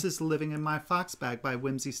 And this is Living in My Fox Bag by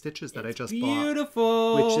Whimsy Stitches that I just bought.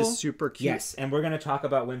 Beautiful. Which is super cute. Yes, and we're going to talk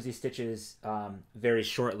about Whimsy Stitches very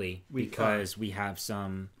shortly because we have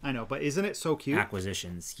some... I know, but isn't it so cute?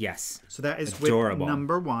 Acquisitions, yes. So that is adorable. Whip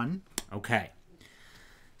number 1. Okay.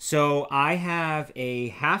 So I have a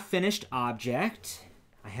half-finished object.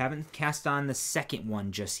 I haven't cast on the second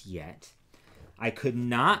one just yet. I could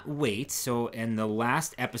not wait. So in the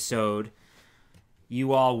last episode...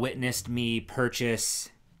 You all witnessed me purchase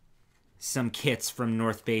some kits from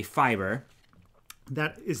North Bay Fiber.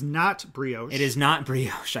 That is not brioche. It is not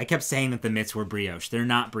brioche. I kept saying that the mitts were brioche. They're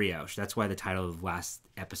not brioche. That's why the title of the last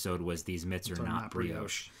episode was These Mitts Are Not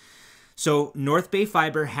Brioche. So North Bay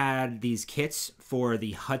Fiber had these kits for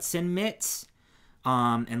the Hudson mitts.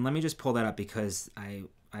 And let me just pull that up because I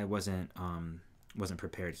wasn't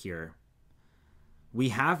prepared here.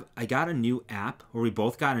 I got a new app, or we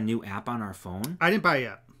both got a new app on our phone. I didn't buy it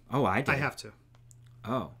yet. Oh, I did. I have to.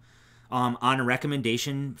 Oh. On a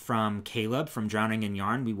recommendation from Caleb from Drowning in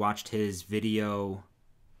Yarn, we watched his video.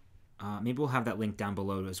 Maybe we'll have that link down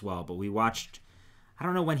below as well. But we watched, I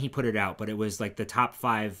don't know when he put it out, but it was like the top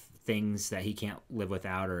 5 things that he can't live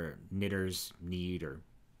without or knitters need or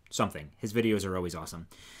something. His videos are always awesome.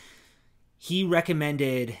 He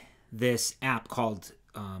recommended this app called...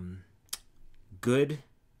 Good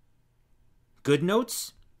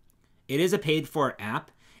Notes. It is a paid-for app,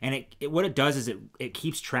 and what it does is it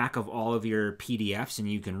keeps track of all of your PDFs,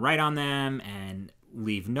 and you can write on them and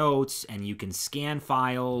leave notes, and you can scan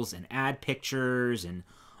files and add pictures and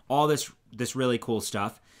all this really cool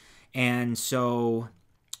stuff. And so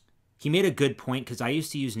he made a good point because I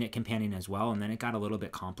used to use Knit Companion as well, and then it got a little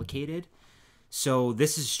bit complicated. So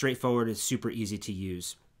this is straightforward. It's super easy to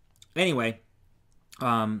use. Anyway,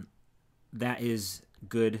 that is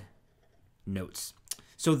Good Notes.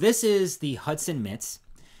 So this is the Hudson Mitts.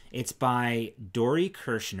 It's by Dory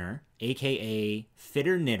Kirshner, aka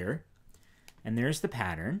Fitter Knitter, and there's the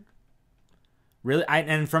pattern. Really,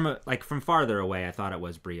 from farther away, I thought it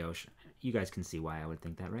was brioche. You guys can see why I would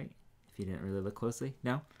think that, right? If you didn't really look closely,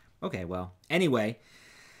 no. Okay, well, anyway,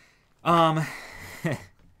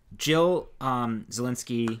 Jill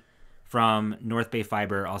Zielinski from North Bay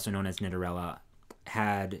Fiber, also known as Knitterella,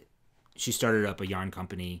 she started up a yarn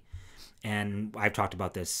company, and I've talked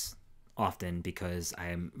about this often because I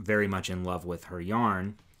am very much in love with her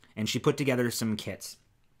yarn, and she put together some kits.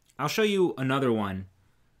 I'll show you another one.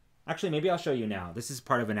 Actually, maybe I'll show you now. This is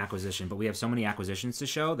part of an acquisition, but we have so many acquisitions to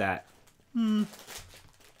show that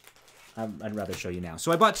I'd rather show you now.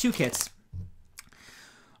 So I bought 2 kits.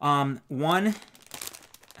 One,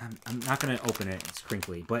 I'm not going to open it. It's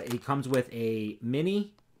crinkly, but it comes with a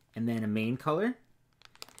mini and then a main color.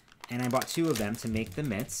 And I bought 2 of them to make the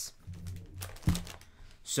mitts.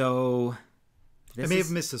 So I may have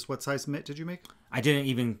missed this. What size mitt did you make? I didn't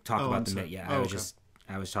even talk about the mitt yet. Okay.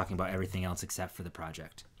 I was talking about everything else except for the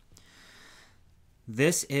project.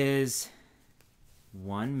 This is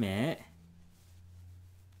one mitt.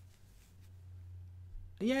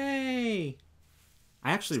 Yay!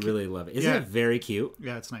 I actually really love it. Isn't it very cute?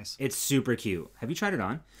 Yeah, it's nice. It's super cute. Have you tried it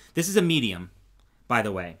on? This is a medium, by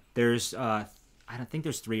the way. There's, I don't think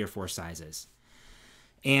there's 3 or 4 sizes.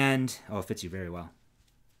 And, it fits you very well.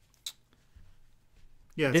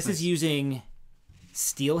 Yeah, this is using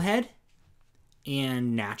steelhead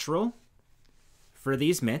and natural for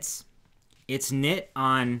these mitts. It's knit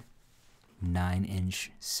on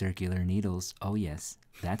 9-inch circular needles. Oh, yes,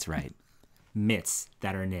 that's right. Mitts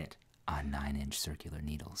that are knit on 9-inch circular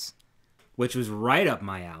needles, which was right up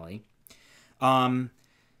my alley. I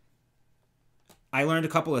learned a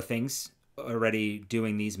couple of things already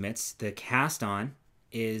doing these mitts. The cast on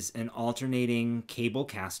is an alternating cable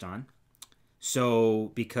cast on.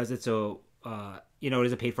 So because it's a, it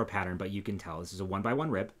is a paid for pattern, but you can tell this is a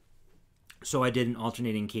 1x1 rib. So I did an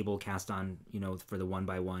alternating cable cast on, for the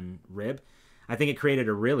 1x1 rib. I think it created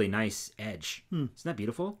a really nice edge. Isn't that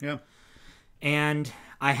beautiful? Yeah. And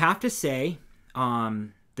I have to say,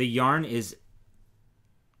 the yarn is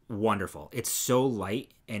wonderful. It's so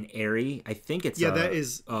light and airy. I think it's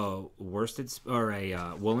a worsted or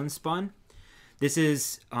a woolen spun. This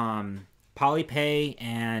is polypay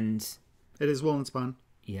and it is woolen spun.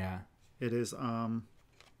 Yeah. It is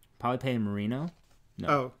polypay and merino. No.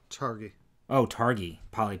 Oh, Targi. Oh, Targi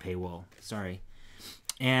polypay wool. Sorry.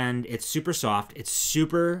 And it's super soft. It's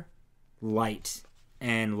super light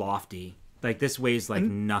and lofty. Like this weighs like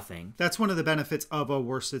nothing. That's one of the benefits of a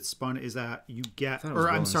worsted spun is that you get,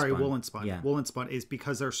 woolen spun. Yeah. Woolen spun is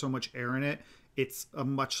because there's so much air in it. It's a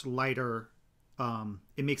much lighter.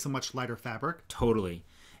 It makes a much lighter fabric. Totally,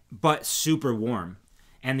 but super warm.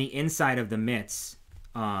 And the inside of the mitts,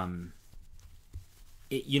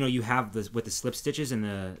 you have this with the slip stitches and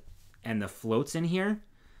the floats in here.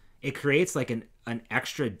 It creates like an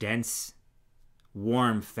extra dense,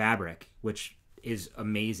 warm fabric, which is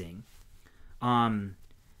amazing.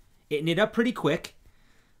 It knit up pretty quick.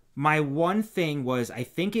 My one thing was, I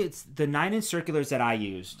think it's the 9-inch circulars that I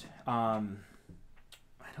used. I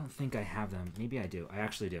don't think I have them. Maybe I do. I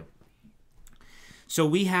actually do. So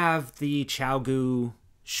we have the Chowgu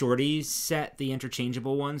shorties set, the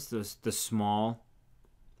interchangeable ones, the small.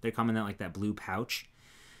 They come in that blue pouch.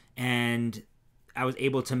 And I was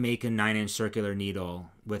able to make a 9-inch circular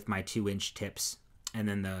needle with my 2-inch tips and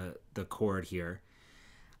then the cord here.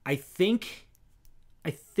 I think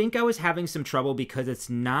I was having some trouble because it's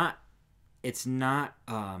not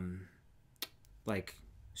like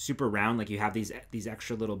super round. Like you have these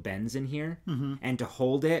extra little bends in here, and to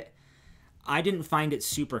hold it, I didn't find it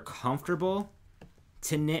super comfortable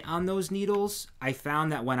to knit on those needles. I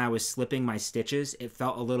found that when I was slipping my stitches, it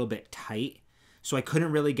felt a little bit tight, so I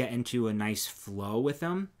couldn't really get into a nice flow with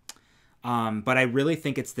them. But I really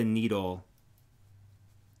think it's the needle.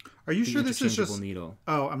 Are you sure this is just needle?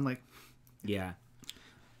 Oh, I'm like, yeah.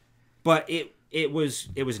 But it was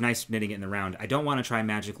nice knitting it in the round. I don't want to try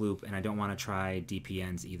Magic Loop, and I don't want to try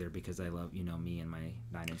DPNs either because I love me and my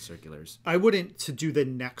 9-inch circulars. I wouldn't to do the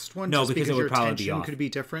next one. No, just because it would your probably tension be off. Could be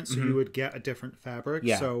different, so you would get a different fabric.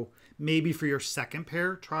 Yeah. So maybe for your second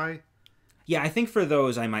pair, try. Yeah, I think for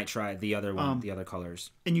those I might try the other one, the other colors.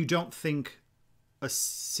 And you don't think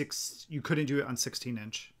you couldn't do it on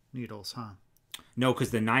 16-inch needles, huh? No, because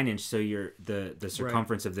the 9-inch, so the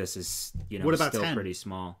circumference of this is what about still 10? Pretty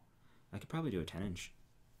small. I could probably do a 10-inch.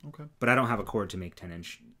 Okay. But I don't have a cord to make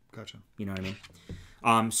 10-inch. Gotcha. You know what I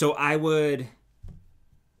mean? So I would,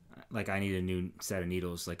 I need a new set of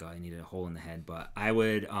needles. I need a hole in the head. But I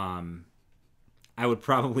would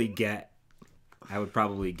probably get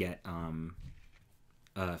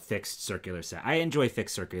a fixed circular set. I enjoy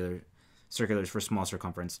fixed circulars for small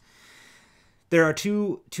circumference. There are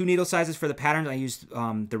two needle sizes for the patterns. I used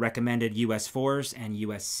the recommended US 4s and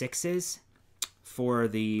US 6s. For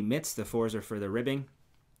the mitts, the 4s are for the ribbing.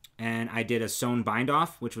 And I did a sewn bind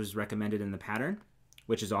off, which was recommended in the pattern,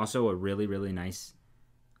 which is also a really, really nice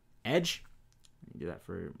edge. You do that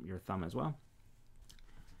for your thumb as well.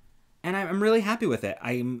 And I'm really happy with it.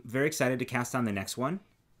 I'm very excited to cast on the next one.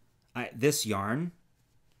 This yarn,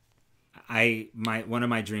 one of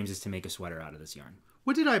my dreams is to make a sweater out of this yarn.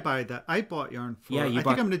 What did I buy that? I bought yarn for. I think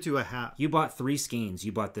I'm going to do a hat. You bought 3 skeins.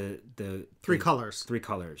 You bought the 3 colors. 3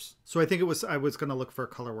 colors. So I think I was going to look for a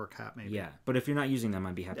color work hat maybe. Yeah, but if you're not using them,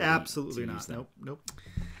 I'd be happy. Absolutely to not. Use them. Nope.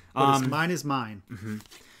 But mine is mine. Mm-hmm.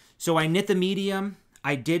 So I knit the medium.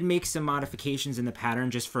 I did make some modifications in the pattern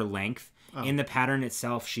just for length. Oh. In the pattern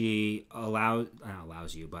itself, she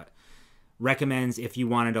recommends if you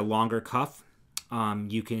wanted a longer cuff,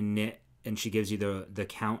 you can knit. And she gives you the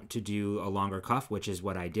count to do a longer cuff, which is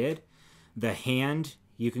what I did. The hand,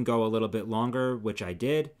 you can go a little bit longer, which I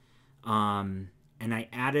did. And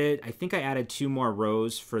I think I added 2 more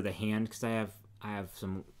rows for the hand because I I have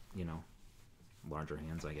some, larger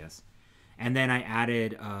hands, I guess. And then I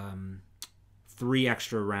added 3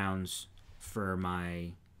 extra rounds for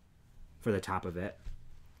the top of it.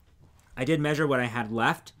 I did measure what I had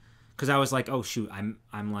left because I was like, oh shoot, I'm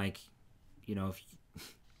like,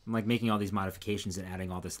 I'm like making all these modifications and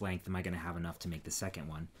adding all this length. Am I going to have enough to make the second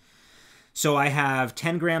one? So I have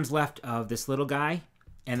 10 grams left of this little guy,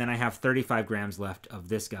 and then I have 35 grams left of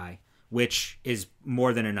this guy, which is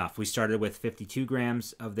more than enough. We started with 52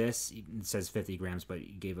 grams of this. It says 50 grams, but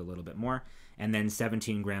you gave a little bit more. And then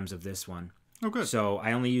 17 grams of this one. Oh, good. So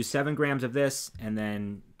I only use 7 grams of this, and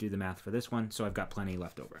then do the math for this one. So I've got plenty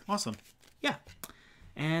left over. Awesome. Yeah.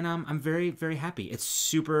 And I'm very, very happy. It's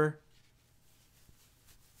super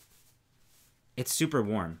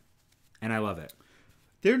warm, and I love it.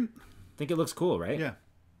 I think it looks cool, right? Yeah.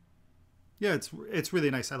 Yeah, it's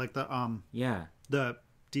really nice. I like the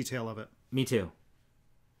detail of it. Me too.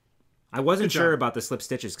 I wasn't sure about the slip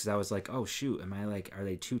stitches because I was like, oh shoot, are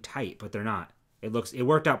they too tight? But they're not. It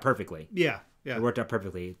worked out perfectly. Yeah. Yeah. It worked out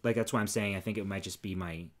perfectly. Like, that's why I'm saying I think it might just be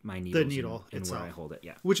my needles. The needle and itself. where I hold it.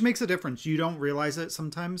 Yeah. Which makes a difference. You don't realize it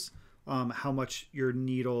sometimes, how much your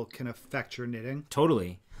needle can affect your knitting.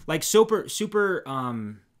 Totally. Like, super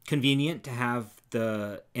convenient to have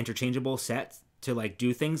the interchangeable set to like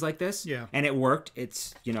do things like this. Yeah. And it worked.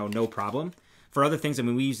 It's, no problem. For other things,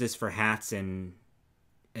 we use this for hats and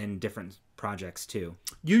different projects too.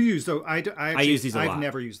 You use those. I use these a lot. I've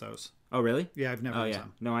never used those. Oh, really? Yeah, I've never used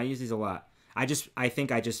them. No, I use these a lot. I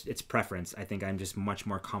think it's preference. I think I'm just much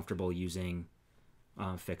more comfortable using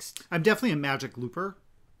fixed. I'm definitely a magic looper.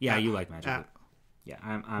 Yeah, you like magic loop. Yeah,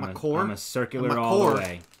 I'm a circular I'm a all core. the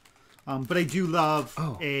way. But I do love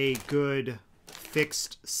a good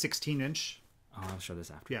fixed 16-inch. Oh, I'll show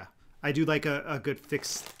this after. Yeah, I do like a good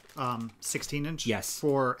fixed 16-inch. Yes.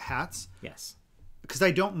 For hats. Yes. Because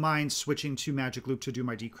I don't mind switching to magic loop to do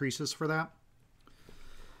my decreases for that.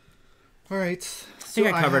 All right. I think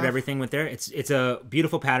I covered everything with there. It's a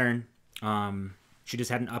beautiful pattern. She just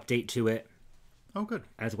had an update to it. Oh, good.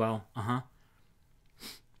 As well. Uh-huh.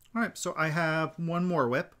 All right. So I have one more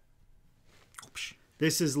whip.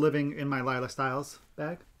 This is living in my Lila Styles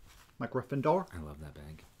bag. My Gryffindor. I love that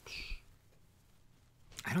bag.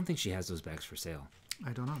 I don't think she has those bags for sale.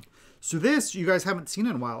 I don't know. So this, you guys haven't seen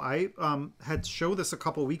in a while. I had showed this a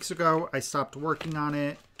couple weeks ago. I stopped working on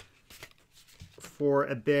it for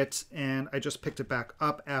a bit, and I just picked it back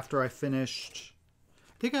up after I finished.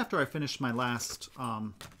 I think after I finished my last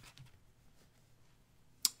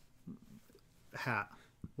hat.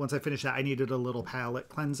 Once I finished that, I needed a little palette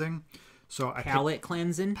cleansing. So Palette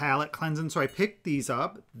cleansing. So I picked these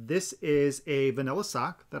up. This is a vanilla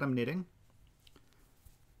sock that I'm knitting.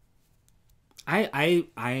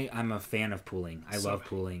 I'm a fan of pooling. I love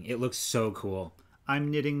pooling. It looks so cool. I'm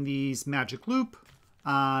knitting these magic loop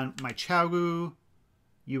on my Chaogu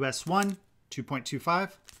US 1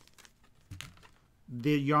 2.25.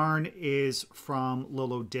 The yarn is from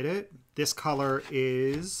Lolo Did It. This color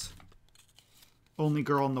is Only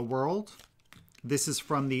Girl in the World. This is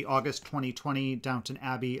from the August 2020 Downton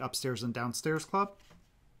Abbey Upstairs and Downstairs Club.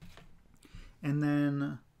 And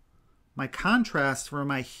then my contrast for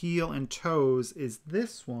my heel and toes is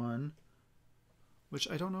this one, which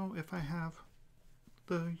I don't know if I have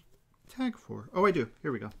the tag for. Oh, I do.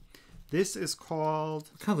 Here we go. This is called...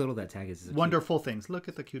 Look how little that tag is. Wonderful Things. Look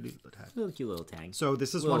at the cute little tag. Cute little tag. So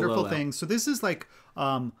this is Wonderful Things. So this is like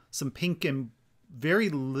some pink and very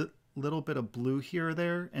little bit of blue here or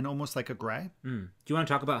there, and almost like a gray. Do you want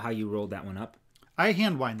to talk about how you rolled that one up? I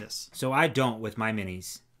hand wind this. So I don't with my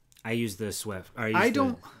minis. I use the Swift. I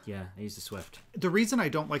use the Swift. The reason I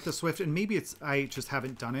don't like the Swift, and maybe it's I just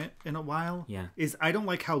haven't done it in a while, is I don't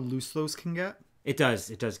like how loose those can get. It does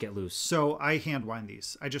get loose. So I hand wind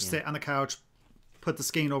these. I just sit on the couch, put the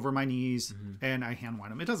skein over my knees, and I hand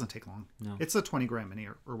wind them. It doesn't take long. No. It's a 20-gram mini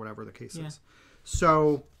or whatever the case is.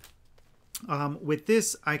 So with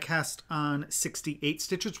this, I cast on 68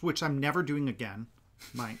 stitches, which I'm never doing again.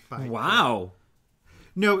 Wow.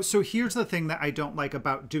 No, so here's the thing that I don't like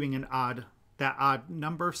about doing that odd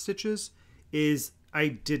number of stitches is I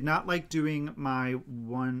did not like doing I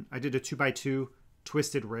did a 2x2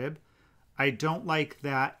 twisted rib. I don't like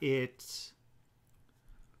that the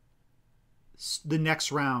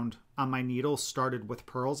next round on my needle started with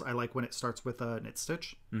pearls. I like when it starts with a knit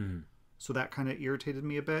stitch. So that kind of irritated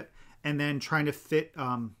me a bit. And then trying to fit,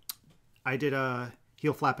 I did a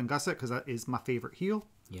heel flap and gusset because that is my favorite heel.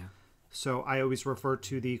 Yeah. So I always refer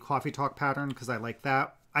to the Coffee Talk pattern because I like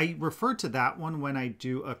that. I refer to that one when I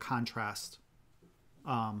do a contrast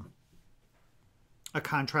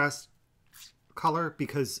color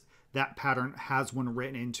because that pattern has one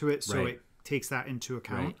written into it. So takes that into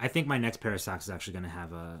account. Right. I think my next pair of socks is actually going to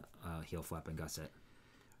have a heel flap and gusset.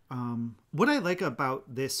 What I like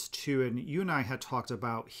about this too, and you and I had talked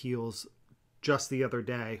about heels just the other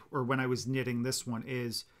day, or when I was knitting this one,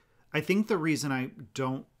 is I think the reason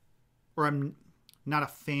I'm not a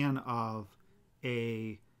fan of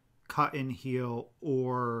a cut-in heel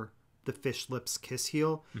or the fish lips kiss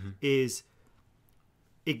heel is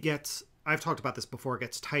it gets, I've talked about this before, it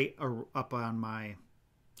gets tight up on my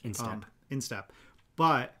instep.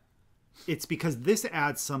 But it's because this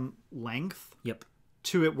adds some length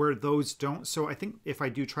to it where those don't. So I think if I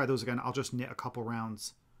do try those again, I'll just knit a couple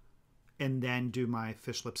rounds and then do my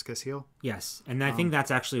fish lips kiss heel. Yes, and I think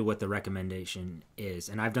that's actually what the recommendation is.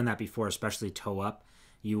 And I've done that before, especially toe up.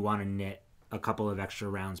 You want to knit a couple of extra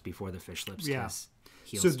rounds before the fish lips kiss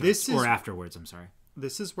heel so starts, this is, or afterwards, I'm sorry.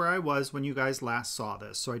 This is where I was when you guys last saw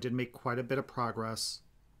this. So I did make quite a bit of progress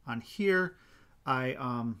on here. I,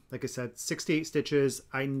 like I said, 68 stitches.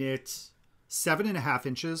 I knit 7.5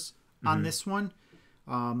 inches on this one.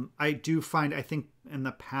 I do find, I think in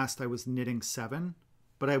the past I was knitting 7,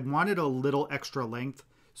 but I wanted a little extra length.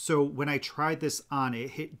 So when I tried this on,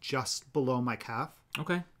 it hit just below my calf.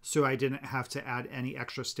 Okay. So I didn't have to add any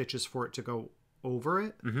extra stitches for it to go over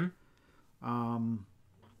it.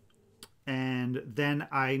 And then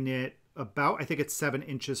I knit about, I think it's 7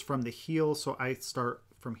 inches from the heel. So I start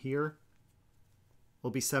from here.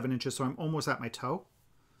 Will be 7 inches. So I'm almost at my toe.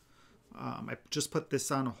 I just put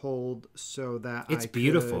this on hold so that it's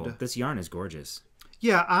beautiful. This yarn is gorgeous.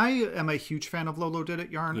 Yeah, I am a huge fan of Lolo Did It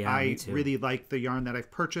yarn. Yeah, I me too. really like the yarn that I've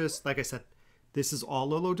purchased. Like I said, this is all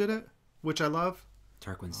Lolo Did It, which I love.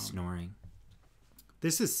 Tarquin's snoring.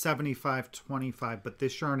 This is 75.25, but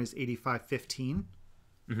this yarn is 85.15.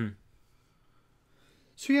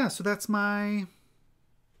 So yeah, so that's my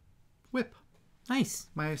whip. Nice.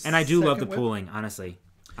 My and I do love the second whip. pooling, honestly.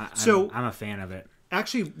 I'm a fan of it.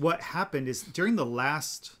 Actually, what happened is during the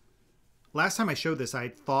last time I showed this, I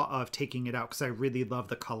thought of taking it out because I really love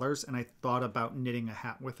the colors, and I thought about knitting a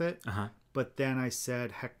hat with it. But then I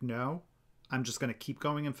said, heck no. I'm just going to keep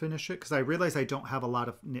going and finish it because I realized I don't have a lot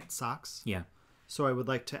of knit socks. Yeah. So I would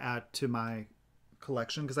like to add to my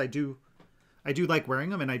collection because I do like wearing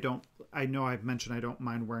them, and I know I've mentioned I don't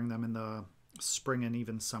mind wearing them in the spring and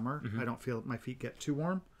even summer. I don't feel my feet get too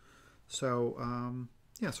warm. So,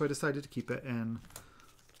 so I decided to keep it, and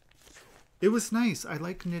it was nice. I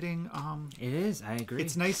like knitting. It is. I agree.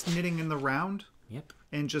 It's nice knitting in the round. Yep.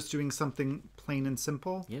 And just doing something plain and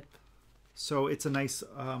simple. Yep. So it's a nice,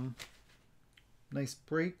 nice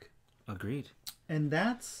break. Agreed. And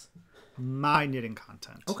that's my knitting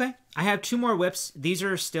content. Okay. I have 2 more whips. These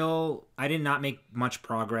are still, I did not make much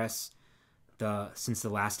progress since the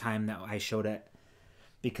last time that I showed it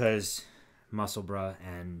because Musselburgh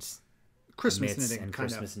and Christmas mitts knitting and kind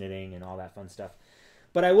Christmas of. knitting and all that fun stuff.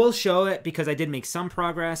 But I will show it because I did make some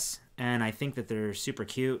progress and I think that they're super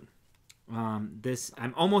cute.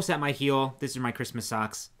 I'm almost at my heel. These are my Christmas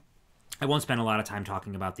socks. I won't spend a lot of time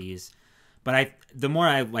talking about these, but the more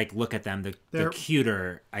I look at them, the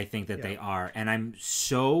cuter I think that they are. And I'm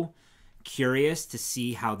so curious to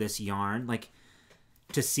see how this yarn,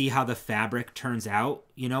 to see how the fabric turns out,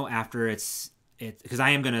 after it's because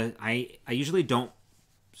I usually don't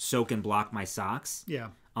soak and block my socks. Yeah.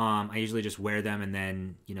 I usually just wear them and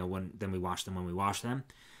then, then we wash them when we wash them.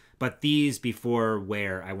 But these before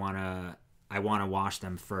wear, I want to wash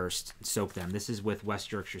them first, soak them. This is with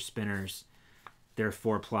West Yorkshire Spinners. They're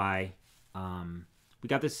 4-ply. We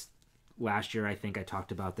got this last year. I think I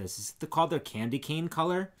talked about this. It's called their candy cane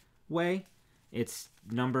color way. It's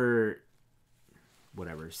number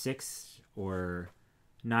 6 or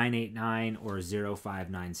 989 or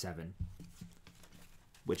 0597,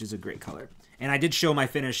 which is a great color. And I did show my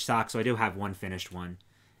finished sock, so I do have one finished one.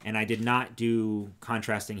 And I did not do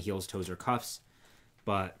contrasting heels, toes, or cuffs,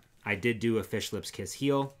 but I did do a fish lips kiss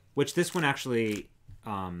heel, which this one actually,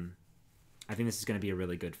 I think this is going to be a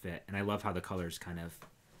really good fit. And I love how the colors kind of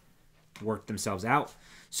work themselves out.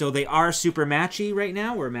 So they are super matchy right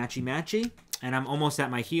now. We're matchy-matchy. And I'm almost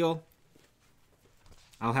at my heel.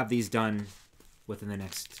 I'll have these done within the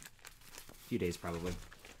next few days probably.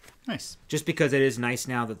 Nice. Just because it is nice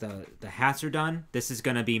now that the hats are done. This is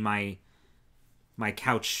going to be my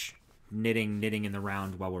couch knitting in the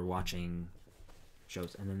round while we're watching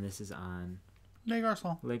shows. And then this is on Les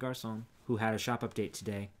Garçons, who had a shop update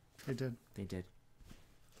today. They did. They did.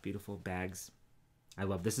 Beautiful bags. I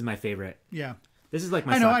love this. Is my favorite. Yeah. This is like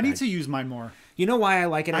my I know, sock I need bag. to use mine more. You know why I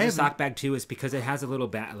like it as a sock bag too is because it has a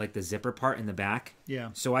little like the zipper part in the back. Yeah.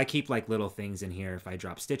 So I keep like little things in here if I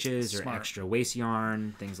drop stitches or extra waist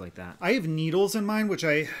yarn, things like that. I have needles in mine, which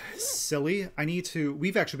silly.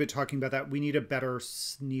 We've actually been talking about that. We need a better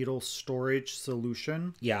needle storage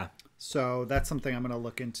solution. Yeah. So that's something I'm going to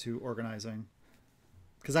look into organizing.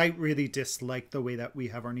 Because I really dislike the way that we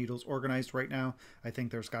have our needles organized right now. I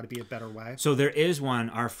think there's got to be a better way. So there is one,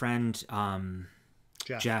 our friend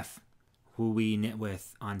Jeff, who we knit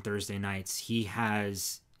with on Thursday nights. He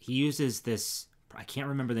uses this, I can't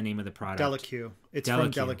remember the name of the product. Delaque. It's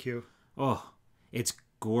from Delaque. Oh, it's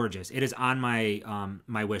gorgeous. It is on my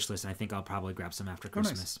my wish list, and I think I'll probably grab some after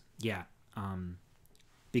Christmas. Nice. Yeah.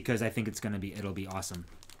 Because I think it'll be awesome.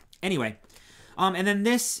 Anyway, and then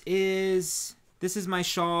this is my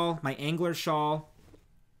shawl, my angler shawl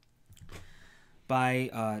by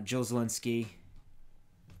Jill Zielinski,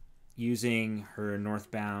 using her North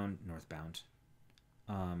Bay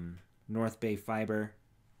fiber.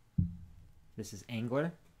 This is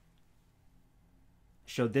Angler.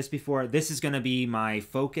 Showed this before. This is going to be my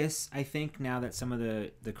focus, I think, now that some of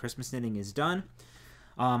the Christmas knitting is done.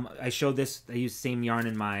 I showed this. I used the same yarn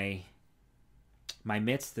in my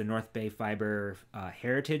mitts, the North Bay Fiber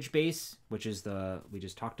Heritage Base, which is we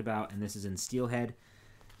just talked about, and this is in Steelhead.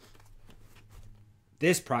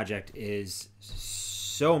 This project is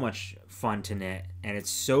so much fun to knit, and it's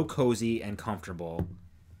so cozy and comfortable.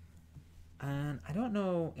 And I don't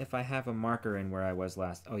know if I have a marker in where I was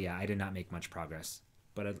last. Oh yeah, I did not make much progress.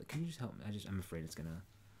 But can you just help me? I'm afraid it's gonna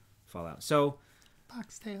fall out. So,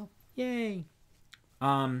 Foxtail. Yay!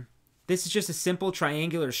 This is just a simple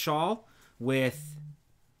triangular shawl with,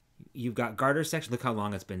 you've got garter section. Look how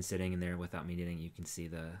long it's been sitting in there without me knitting. You can see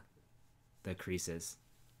the creases.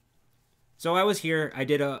 So I was here. I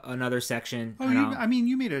did another section. Oh,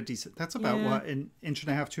 you made a decent. That's about what, an inch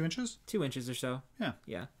and a half, 2 inches? 2 inches or so. Yeah.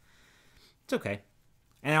 Yeah. It's okay.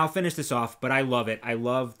 And I'll finish this off, but I love it. I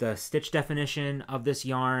love the stitch definition of this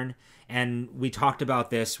yarn. And we talked about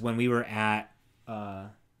this when we were at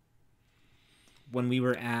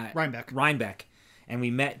Rhinebeck, and we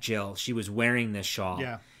met Jill. She was wearing this shawl.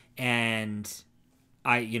 Yeah. And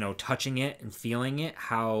I, touching it and feeling it,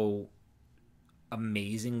 how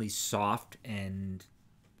amazingly soft and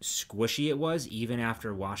squishy it was, even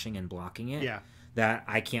after washing and blocking it. Yeah. That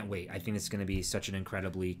I can't wait. I think it's going to be such an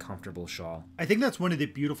incredibly comfortable shawl. I think that's one of the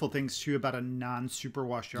beautiful things too about a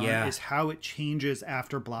non-superwash yarn is how it changes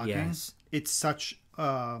after blocking. Yes. It's such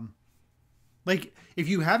like, if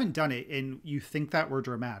you haven't done it and you think that we're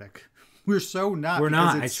dramatic, we're so not. We're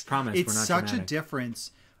not. I promise. It's we're not such dramatic. a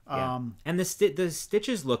difference. Yeah. And the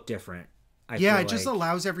stitches look different. It just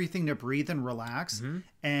allows everything to breathe and relax,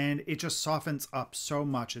 and it just softens up so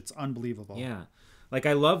much. It's unbelievable. Yeah. Like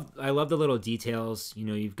I love the little details.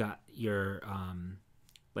 You've got your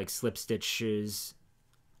like slip stitches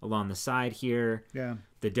along the side here. Yeah.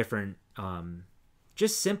 The different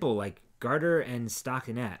just simple like garter and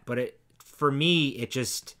stockinette. But for me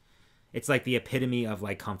it's like the epitome of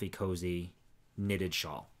like comfy cozy knitted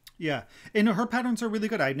shawl. Yeah. And her patterns are really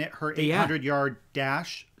good. I knit her 800-yard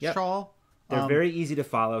dash shawl. They're very easy to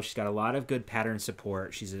follow. She's got a lot of good pattern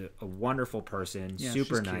support. She's a wonderful person. Yeah,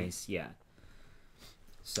 super nice. Yeah.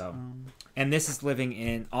 So, and this is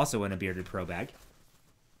living also in a bearded pro bag.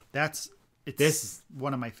 This is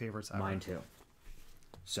one of my favorites ever. Mine too.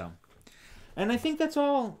 So, and I think that's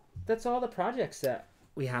all the projects that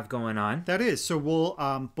we have going on. That is. So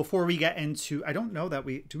we'll before we get into, I don't know that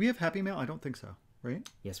do we have Happy Mail? I don't think so, right?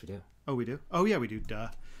 Yes, we do. Oh, we do? Oh, yeah, we do. Duh.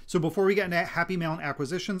 So before we get into Happy Mail and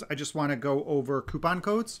acquisitions, I just want to go over coupon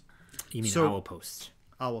codes. You mean Owl Post?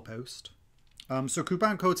 Owl Post. So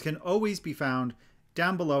coupon codes can always be found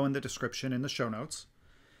down below in the description in the show notes.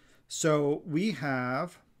 So we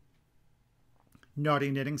have Naughty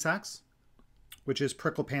Knitting Sacks, which is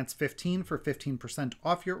Prickle Pants 15 for 15%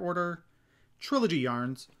 off your order. Trilogy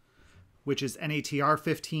Yarns, which is NATR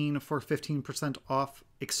 15 for 15% off,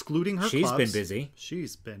 excluding her She's clubs. Been busy.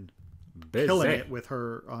 She's been killing it with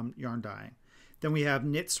her yarn dyeing. Then we have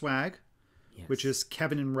Knit Swag, which is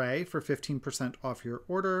Kevin and Ray for 15% off your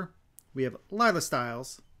order. We have Lila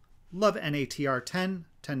Styles, Love NATR 10,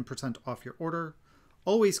 10% off your order.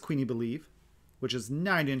 Always Queenie Believe, which is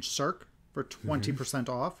 9-inch Cirque for 20%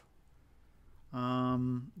 off.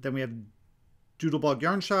 Then we have Doodlebug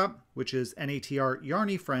Yarn Shop, which is NATR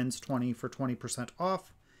Yarny Friends 20 for 20%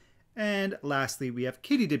 off. And lastly, we have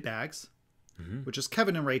Katie Did Bags, which is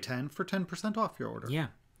Kevin and Ray 10 for 10% off your order. Yeah.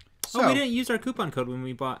 So, we didn't use our coupon code when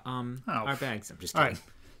we bought our bags. I'm just kidding. All right.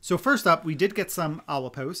 So first up, we did get some Owl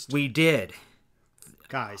Post. We did.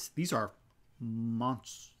 Guys, these are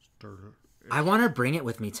monster I want to bring it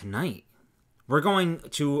with me tonight. We're going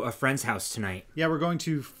to a friend's house tonight. Yeah, we're going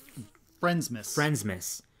to Friendsmas.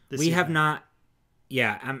 Friendsmas. We evening. have not.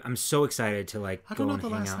 Yeah, I'm so excited to like I don't go know and the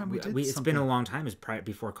hang last out. time we did It's something. been a long time. It's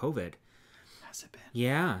before COVID. Has it been?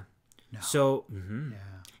 Yeah. No. So, Yeah.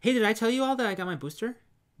 hey, did I tell you all that I got my booster?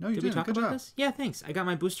 No, you Did didn't. we talk Good about job. this? Yeah, thanks. I got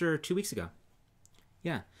my booster 2 weeks ago.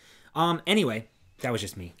 Yeah. Anyway, that was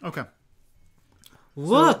just me. Okay.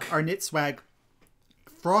 Look, So our knit swag,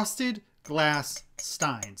 frosted glass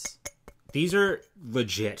steins. these are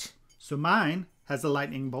legit, So mine has the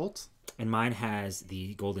lightning bolt. and mine has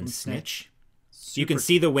the golden snitch. Super, You can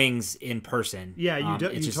see the wings in person. Yeah, you do-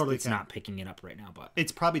 It's you just, totally It's can. not picking it up right now, but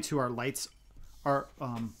It's probably too. Our lights are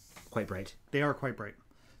quite bright. they are quite bright.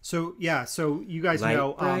 So yeah, so you guys Light,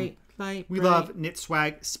 know bright, we bright. love knit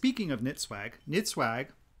swag. Speaking of knit swag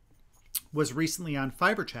was recently on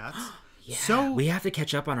Fiber Chats. Yeah, So we have to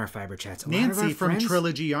catch up on our fiber chats. A lot of Nancy our from friends-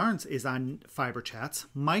 Trilogy Yarns is on Fiber Chats.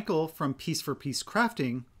 Michael from Piece for Piece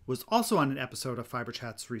Crafting was also on an episode of Fiber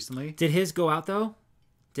Chats recently. Did his go out though?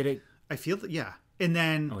 Did it? I feel that, yeah. And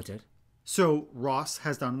then, Oh, it did. so Ross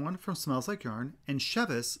has done one from Smells Like Yarn, and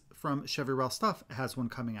Chevis from Chevy Rail Stuff has one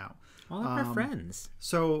coming out. All of our friends.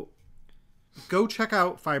 So go check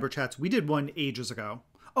out Fiber Chats. We did one ages ago.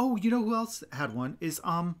 Oh, you know who else had one? Is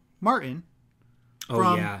Martin Oh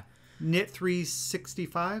from yeah, Knit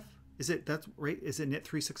 365. Is it that's right? Is it Knit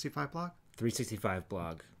 365 blog? 365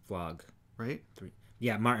 vlog. Right?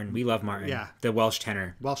 Yeah, Martin. We love Martin. Yeah. The Welsh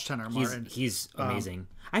tenor. Welsh tenor Martin. He's amazing.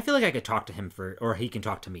 I feel like I could talk to him or he can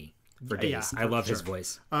talk to me for days. yeah, I for love his sure.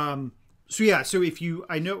 voice. So yeah, so if you,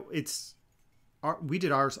 I know we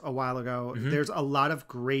did ours a while ago. Mm-hmm. There's a lot of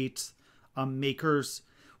great makers,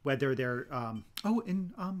 whether they're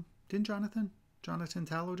didn't Jonathan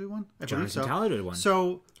Tallow do one? I believe Jonathan Tallowwood did one.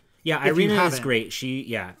 So Yeah, if you Irina is haven't- great.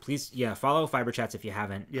 Please follow Fiber Chats if you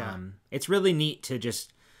haven't. Yeah. It's really neat to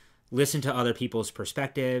just listen to other people's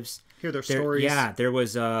perspectives. hear their stories. Yeah, there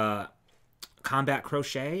was Combat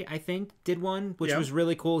Crochet, I think, did one, which Yep. was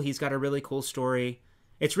really cool. He's got a really cool story.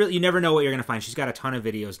 It's really, you never know what you're going to find. She's got a ton of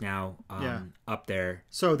videos now up there.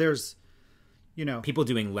 So there's, People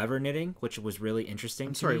doing lever knitting, which was really interesting.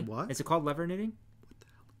 I'm sorry, what? Is it called lever knitting?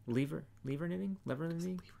 Lever knitting? Lever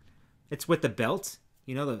knitting? It's with the belt.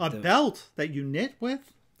 You know the belt that you knit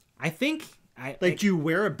with. I think Do you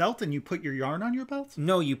wear a belt and you put your yarn on your belt?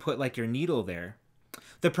 no, you put like your needle there.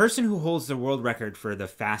 The person who holds the world record for the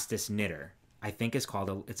fastest knitter, I think, is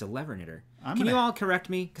called it's a lever knitter. Can you all correct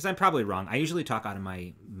me? Because I'm probably wrong. I usually talk out of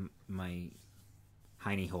my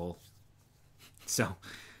hiney hole. So,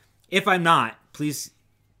 if I'm not, please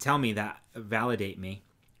tell me that. Validate me.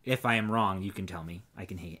 If I am wrong, you can tell me. I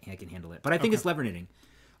can handle it. But I think it's lever knitting.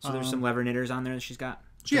 So there's some lever knitters on there that she's got,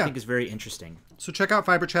 which I think is very interesting. So check out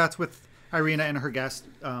Fiber Chats with Irina and her guest.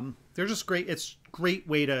 They're just great. It's a great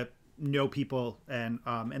way to know people and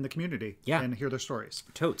in the community and hear their stories.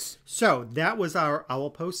 Totes. So that was our owl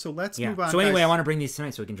post. So let's move on. So anyway, guys. I want to bring these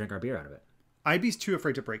tonight so we can drink our beer out of it. I'd be too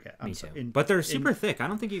afraid to break it. Me too. But they're super thick. I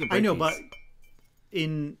don't think you can break I know, these. but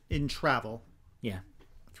in travel, yeah.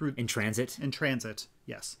 through In transit. in transit,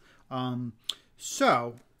 yes.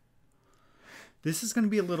 So this is going to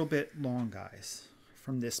be a little bit long, guys,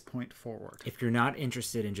 from this point forward. If you're not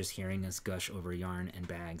interested in just hearing us gush over yarn and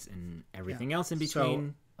bags and everything else in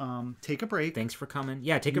between, So take a break. thanks for coming.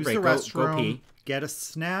 Yeah, take a Use break. the Go restroom, pee. get a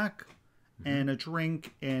snack and a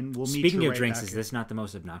drink, and we'll meet Speaking you of right drinks, back is this not the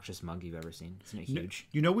most obnoxious mug you've ever seen? Isn't it huge?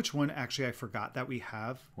 You know which one actually I forgot that we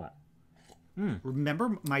have? What?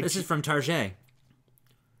 Remember my... This is from Target.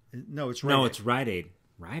 No, it's Rite No, Aid. it's Rite Aid.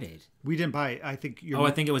 Rite Aid. We didn't buy it. I think your Oh,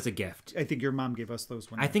 I think it was a gift. I think your mom gave us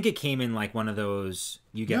those ones. I think it came in like one of those.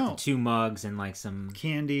 You get the 2 mugs and like some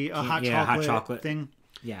Candy, a hot chocolate thing.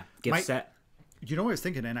 gift set. You know what I was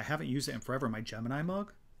thinking, and I haven't used it in forever, my Gemini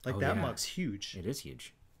mug? Like that yeah. mug's huge. It is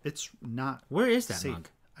huge. It's not Where is that safe. mug?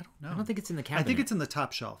 I don't know. I don't think it's in the cabinet. I think it's in the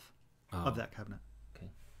top shelf of that cabinet. Okay.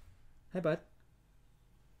 Hey, bud.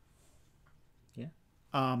 Yeah.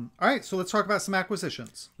 All right, so let's talk about some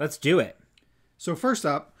acquisitions. Let's do it. So first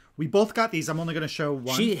up, we both got these. I'm only going to show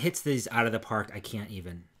one. She hits these out of the park. I can't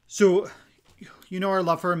even. So, you know our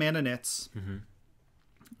love for Amanda Knits.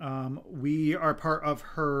 We are part of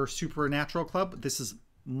her Supernatural Club. This is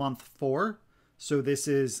month 4. So this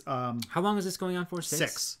is How long is this going on for?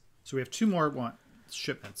 6. So we have 2 more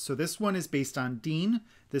shipments. So this one is based on Dean.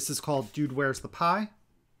 This is called Dude Where's the Pie?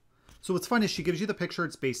 So what's fun is she gives you the picture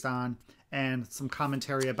it's based on and some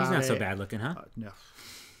commentary about it. He's not so bad looking, huh? No.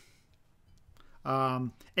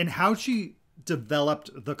 And how she developed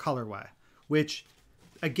the colorway, which,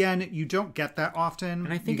 again, you don't get that often.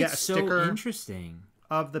 And I think you get it's a sticker. so interesting.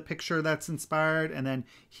 of the picture that's inspired, and then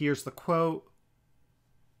here's the quote.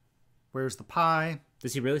 Where's the pie?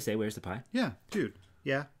 Does he really say where's the pie? Yeah, dude.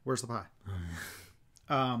 Yeah, where's the pie?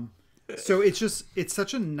 So it's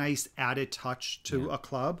such a nice added touch to a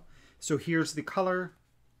club. So here's the color.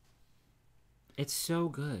 It's so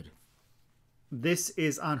good. This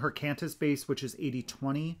is on her Cantus base, which is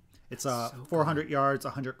 80/20. It's 400 yards,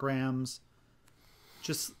 100 grams.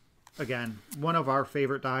 Just, again, one of our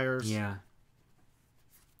favorite dyers. Yeah.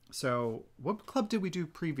 So what club did we do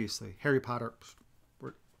previously? Harry Potter.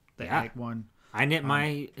 The egg one. I knit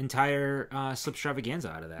my entire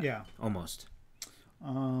Slipstravaganza out of that. Yeah. Almost.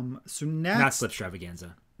 So next. Not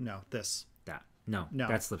Slipstravaganza. No, this. That. No.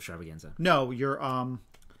 That's Slipstravaganza. No, you're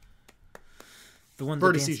the one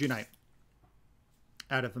Vertices Unite.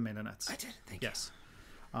 Out of the Meta-Nets. I did. Thank you. Yes.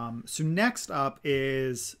 So next up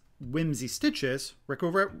is Whimsy Stitches. Rick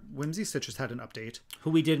over at Whimsy Stitches had an update.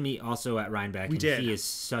 Who we did meet also at Rhinebeck. We did. He is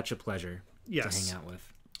such a pleasure to hang out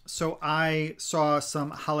with. So I saw some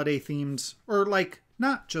holiday themed, or like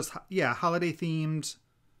not just holiday themed,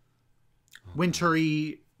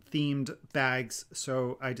 wintry themed bags.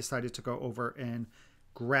 So I decided to go over and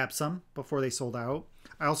grab some before they sold out.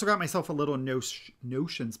 I also got myself a little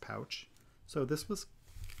Notions pouch. So this was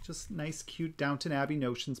just nice, cute Downton Abbey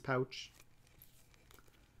Notions pouch.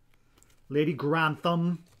 Lady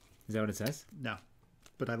Grantham. Is that what it says? No,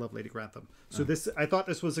 but I love Lady Grantham. So I thought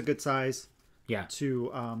this was a good size. Yeah.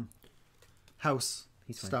 To house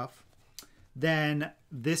stuff. Then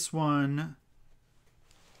this one.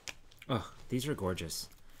 Oh, these are gorgeous.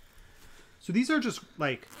 So these are just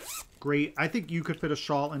like great. I think you could fit a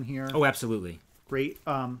shawl in here. Oh, absolutely. Great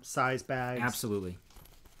size bags. Absolutely.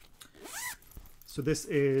 So this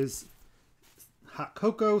is hot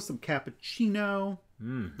cocoa, some cappuccino,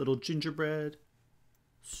 little gingerbread,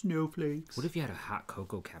 snowflakes. What if you had a hot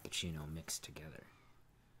cocoa cappuccino mixed together?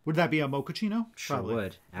 Would that be a mochaccino? Sure Probably.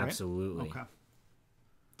 would. Absolutely. Right? Okay.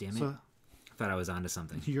 Damn it. So, I thought I was onto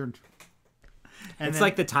something. It's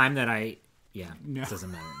like the time that No. It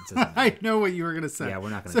doesn't matter. I know what you were going to say. Yeah, we're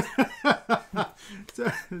not going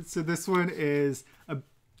to. So this one is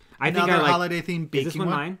another holiday themed baking Is this one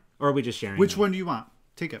mine? Or are we just sharing Which one do you want?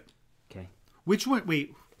 Take it. Okay. Which one?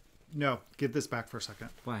 Wait. No. Give this back for a second.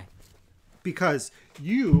 Why? Because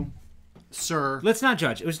you, sir... Let's not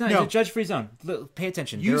judge. It's a judge-free zone. Pay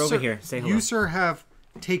attention. They're over here. Say hello. You, sir, have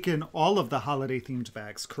taken all of the holiday-themed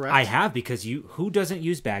bags, correct? I have, because who doesn't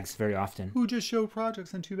use bags very often? Who just showed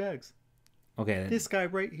projects in 2 bags? Okay. This guy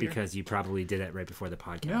right here. Because you probably did it right before the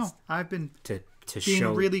podcast. No, I've been being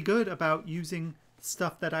show... really good about using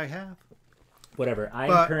stuff that I have. Whatever.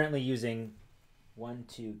 I'm currently using 1,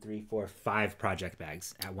 2, 3, 4, 5 project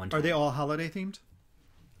bags at one time. Are they all holiday-themed?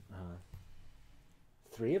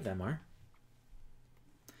 3 of them are.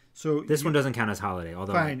 So this one doesn't count as holiday,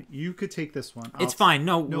 although... Fine, you could take this one. It's fine.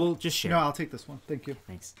 No, we'll just share. No, I'll take this one. Thank you.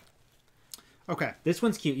 Thanks. Okay. This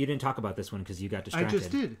one's cute. You didn't talk about this one because you got distracted. I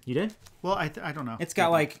just did. You did? Well, I don't know. It's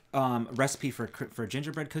got recipe for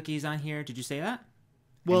gingerbread cookies on here. Did you say that?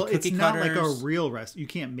 Well, it's not like a real recipe. You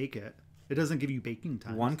can't make it. It doesn't give you baking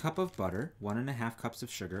time. 1 cup of butter, 1.5 cups of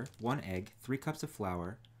sugar, 1 egg, 3 cups of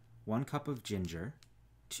flour, 1 cup of ginger,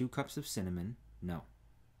 2 cups of cinnamon. No.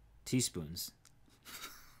 Teaspoons.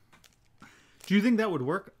 Do you think that would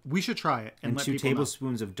work? We should try it. And 2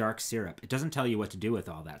 tablespoons of dark syrup. It doesn't tell you what to do with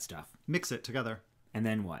all that stuff. Mix it together. And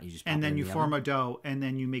then what? You just pop and then it in you the form oven? a dough, and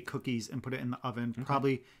then you make cookies and put it in the oven.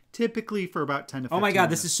 Probably, typically for about 10 to 15 Oh my god,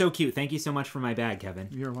 minutes. this is so cute. Thank you so much for my bag, Kevin.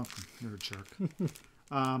 You're welcome. You're a jerk.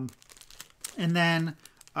 And then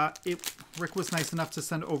Rick was nice enough to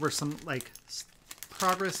send over some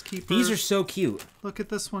progress keepers. These are so cute. Look at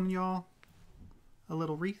this one, y'all. A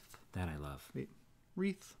little wreath. That I love. Wait,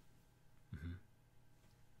 wreath.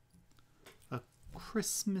 A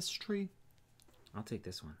Christmas tree. I'll take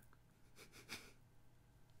this one.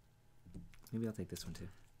 Maybe I'll take this one too.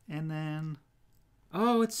 And then...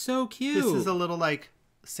 Oh, it's so cute. This is a little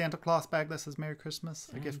Santa Claus bag that says Merry Christmas.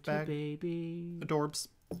 A gift bag. Baby. Adorbs.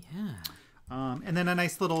 Yeah. And then a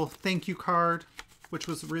nice little thank you card, which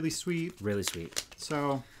was really sweet. Really sweet.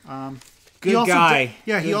 So, good guy.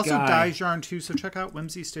 He also dyes yarn too. So check out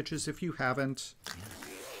Whimsy Stitches if you haven't. Yeah.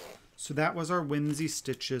 So that was our Whimsy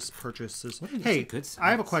Stitches purchases. Hey, I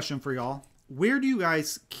have a question for y'all. Where do you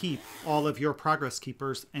guys keep all of your progress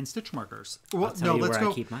keepers and stitch markers? Well, I'll tell you where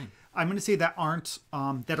I keep mine. I'm going to say that aren't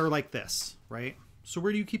that are like this, right? So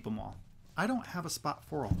where do you keep them all? I don't have a spot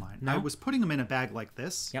for all mine. No? I was putting them in a bag like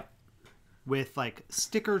this. Yep. With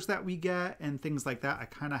stickers that we get and things like that. I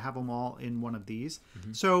kind of have them all in one of these.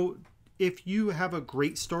 So if you have a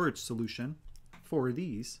great storage solution for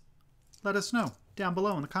these, let us know. down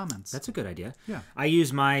below in the comments. That's a good idea. Yeah. I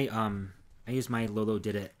use my Lolo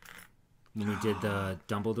Did It when we did the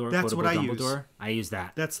Dumbledore. That's what I Dumbledore. use. I use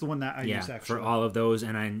that. That's the one that I use actually. For all of those,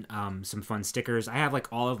 and then some fun stickers. I have like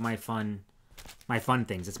all of my fun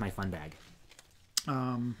things. It's my fun bag.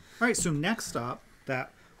 All right. So next up,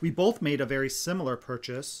 that we both made a very similar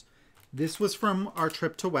purchase. This was from our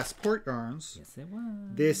trip to Westport Yarns. Yes, it was.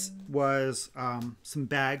 This was some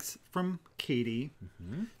bags from Katie.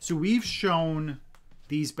 So we've shown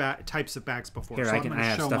these types of bags before. Here, so I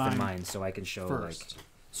have stuff in mine, so I can show first.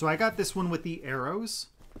 So I got this one with the arrows,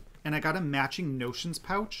 and I got a matching Notions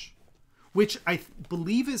pouch, which I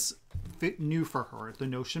believe is new for her, the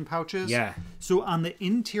Notion pouches. Yeah. So on the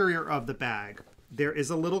interior of the bag, there is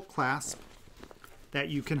a little clasp that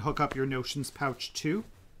you can hook up your Notions pouch to,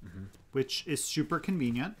 which is super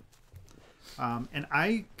convenient. And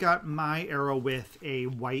I got my arrow with a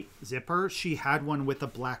white zipper. She had one with a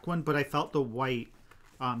black one, but I felt the white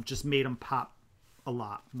just made them pop a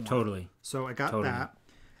lot more. Totally. So I got that.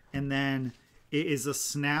 And then it is a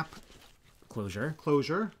snap closure.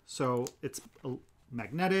 So it's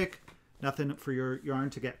magnetic, nothing for your yarn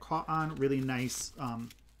to get caught on. Really nice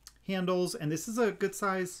handles. And this is a good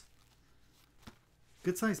size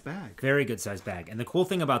bag. Very good size bag. And the cool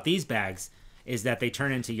thing about these bags is that they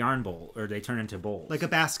turn into yarn bowl, or they turn into bowls. Like a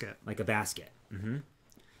basket.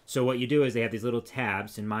 So what you do is they have these little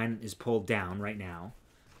tabs, and mine is pulled down right now.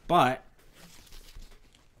 But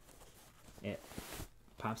it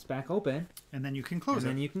pops back open. And then you can close it.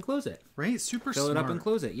 And then you can close it. Right? Super Fill smart. it up and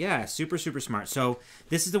close it. Yeah, super, super smart. So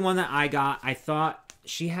this is the one that I got. I thought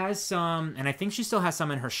she has some, and I think she still has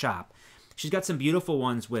some in her shop. She's got some beautiful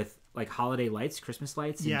ones with like holiday lights, Christmas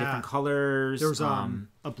lights in different colors. There's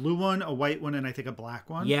a blue one, a white one, and I think a black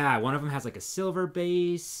one. Yeah, one of them has like a silver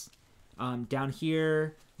base down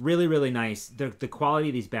here. Really, really nice. The quality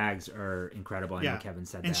of these bags are incredible. I know Kevin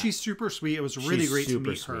said that. And she's super sweet. It was really great to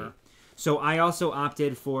meet her. So I also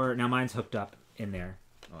opted for, now mine's hooked up in there.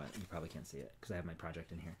 Oh, you probably can't see it because I have my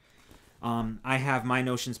project in here. I have my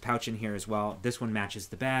Notions pouch in here as well. This one matches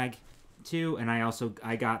the bag too. And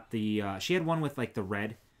I got the, she had one with like the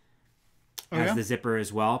red as the zipper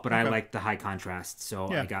as well, but I like the high contrast.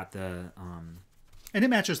 So I got the... and it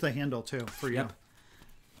matches the handle too for you. Yep.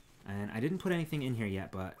 And I didn't put anything in here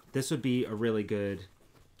yet, but this would be a really good...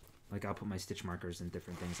 Like I'll put my stitch markers and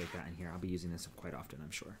different things like that in here. I'll be using this quite often,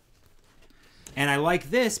 I'm sure. And I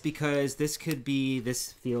like this because this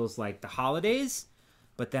feels like the holidays,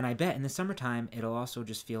 but then I bet in the summertime it'll also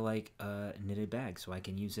just feel like a knitted bag, so I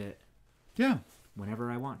can use it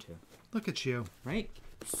whenever I want to. Look at you. Right?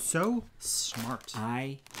 So smart.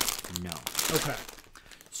 I know. Okay.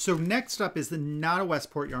 So next up is the Not a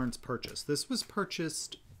Westport Yarns purchase. This was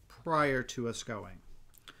purchased prior to us going.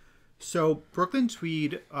 So Brooklyn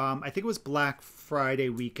Tweed, I think it was Black Friday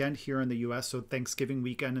weekend here in the U.S., so Thanksgiving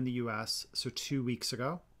weekend in the U.S., so 2 weeks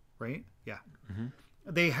ago, right? Yeah.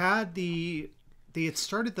 They had they had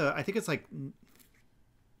started I think it's like,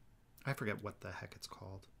 I forget what the heck it's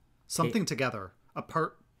called. Something together.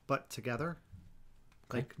 Apart but together.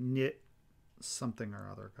 Okay. Like knit something or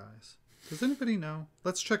other, guys. Does anybody know?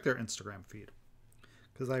 Let's check their Instagram feed.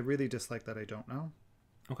 Because I really dislike that I don't know.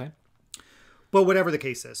 Okay. But whatever the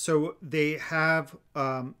case is. So they have,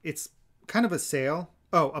 it's kind of a sale.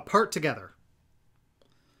 Oh, Apart Together.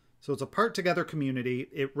 So it's a Part Together community.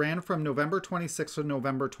 It ran from November 26th to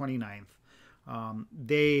November 29th.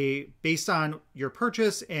 They, based on your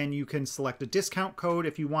purchase, and you can select a discount code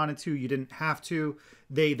if you wanted to, you didn't have to,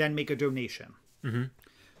 they then make a donation.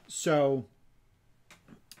 So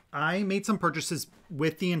I made some purchases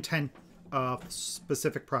with the intent of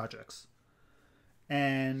specific projects.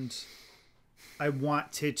 And I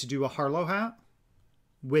wanted to do a Harlow hat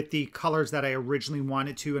with the colors that I originally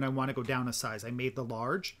wanted to, and I want to go down a size. I made the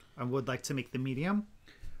large. I would like to make the medium.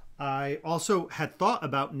 I also had thought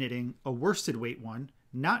about knitting a worsted weight one,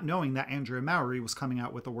 not knowing that Andrea Mowry was coming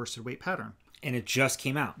out with a worsted weight pattern. And it just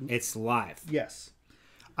came out. It's live. Yes.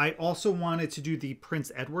 I also wanted to do the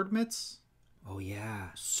Prince Edward mitts. Oh, yeah.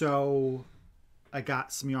 So I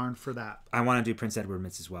got some yarn for that. I want to do Prince Edward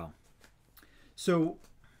mitts as well. So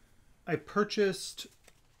I purchased,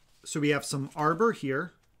 so we have some Arbor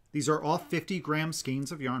here. These are all 50-gram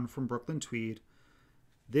skeins of yarn from Brooklyn Tweed.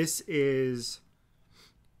 This is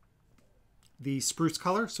the spruce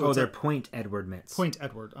color. So they're Point Edward mitts. Point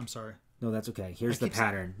Edward, I'm sorry. No, that's okay. Here's the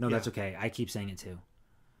pattern. No, that's okay. I keep saying it too.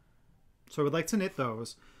 So I would like to knit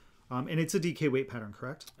those. And it's a DK weight pattern,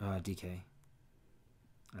 correct? DK.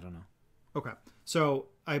 I don't know. Okay. So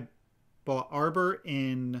I bought Arbor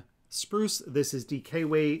in spruce. This is DK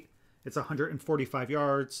weight. It's 145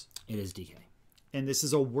 yards. It is DK. And this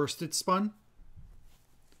is a worsted spun.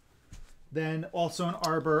 Then also in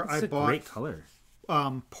Arbor, It's I a bought great color.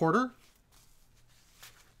 Porter,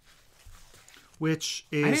 which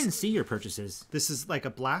is... I didn't see your purchases. This is like a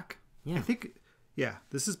black. Yeah. I think, yeah,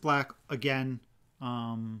 this is black again.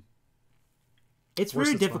 It's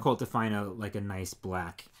very difficult to find a nice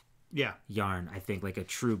black Yeah. yarn. I think like a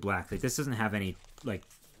true black. Like this doesn't have any like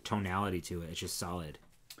tonality to it. It's just solid,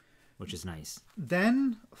 which is nice.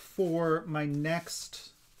 Then for my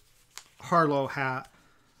next Harlow hat,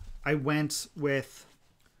 I went with...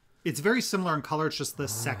 It's very similar in color. It's just the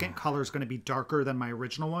second color is going to be darker than my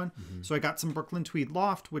original one. So I got some Brooklyn Tweed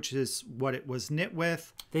Loft, which is what it was knit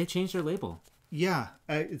with. They changed their label. Yeah.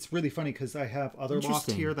 It's really funny because I have other Loft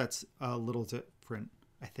Interesting. here that's a little different,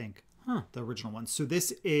 I think. Huh. The original one. So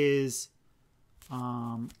this is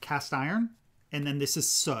cast iron. And then this is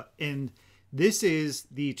soot. And this is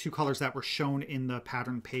the two colors that were shown in the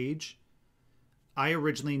pattern page. I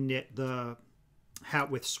originally knit the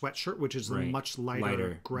hat with sweatshirt, which is a much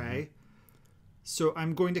lighter gray. So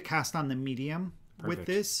I'm going to cast on the medium with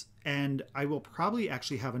this, and I will probably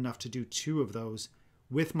actually have enough to do 2 of those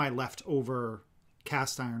with my leftover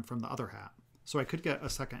cast iron from the other hat. So I could get a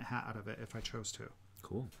second hat out of it if I chose to.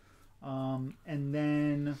 Cool. And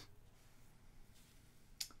then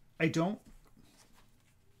I don't...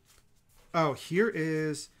 Oh, here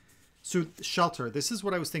is... So shelter, this is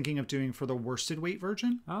what I was thinking of doing for the worsted weight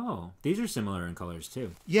version. Oh, these are similar in colors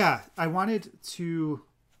too. Yeah, I wanted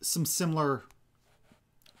some similar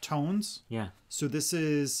tones. Yeah. So this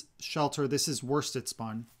is shelter. This is worsted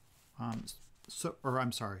spun. Worsted.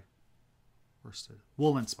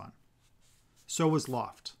 Woolen spun. So was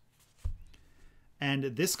loft. And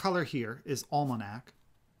this color here is almanac.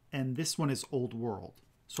 And this one is old world.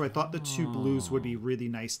 So I thought the two blues would be really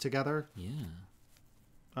nice together. Yeah.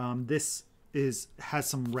 This has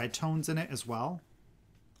some red tones in it as well.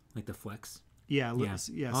 Like the flex. Yeah. Yeah.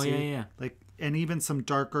 Oh, see, yeah. Like, and even some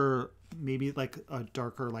darker, maybe like a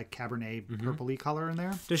darker, like Cabernet purpley color in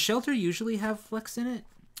there. Does shelter usually have flex in it?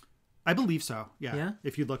 I believe so. Yeah. Yeah?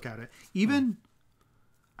 If you look at it, even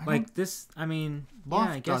Like this, I mean, Loft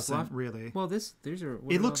yeah, I guess doesn't Loft really. Well, these are.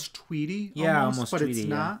 It looks tweedy. Yeah, almost, almost but tweedy, it's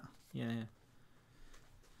not. Yeah.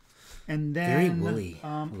 And then Very woolly.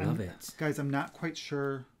 Love it, guys. I'm not quite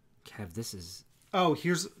sure. Kev, this is. Oh,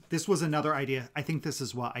 this was another idea. I think this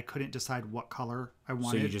is what I couldn't decide what color I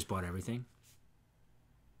wanted. So you just bought everything?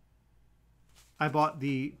 I bought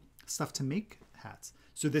the stuff to make hats.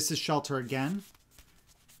 So this is shelter again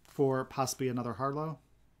for possibly another Harlow.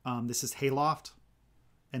 This is Hayloft.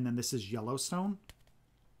 And then this is Yellowstone.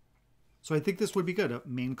 So I think this would be good. A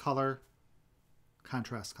main color,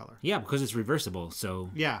 contrast color. Yeah, because it's reversible. So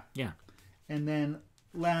yeah. And then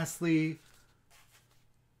lastly,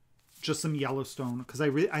 just some Yellowstone, because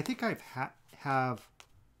I think I have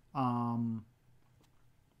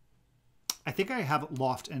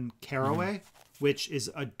Loft and Caraway, which is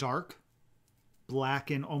a dark black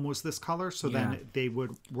and almost this color, so then they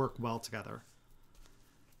would work well together.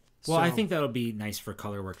 Well, I think that would be nice for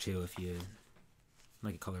color work too, if you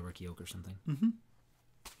like a color work yoke or something.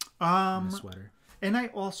 Mm-hmm. A sweater. And I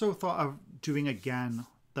also thought of doing again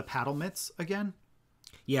the paddle mitts again.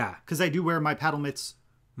 Yeah, because I do wear my paddle mitts.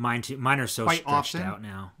 Mine too. Mine are so quite stretched often. out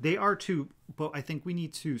now. They are too, but I think we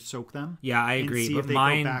need to soak them. Yeah, I agree. See But if they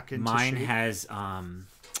mine, go back into mine shape. has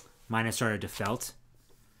started to felt.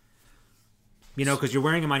 You know, because you're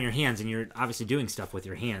wearing them on your hands, and you're obviously doing stuff with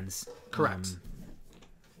your hands. Correct.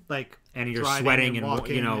 Like, and you're driving sweating and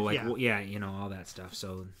walking, you know, like you know, all that stuff.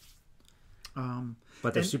 So,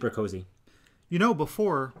 but they're super cozy. You know,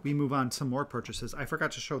 before we move on to more purchases, I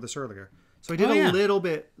forgot to show this earlier. So I did a little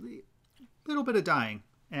bit of dyeing,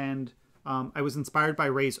 and I was inspired by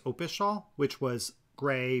Ray's Opus shawl, which was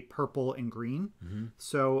gray, purple, and green. Mm-hmm.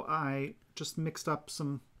 So I just mixed up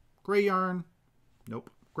some gray yarn,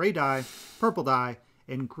 gray dye, purple dye,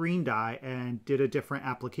 and green dye, and did a different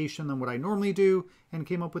application than what I normally do, and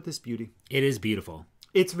came up with this beauty. It is beautiful.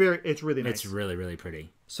 It's really nice. It's really, really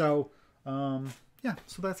pretty. So, yeah,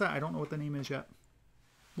 so that's that. I don't know what the name is yet.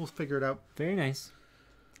 We'll figure it out. Very nice.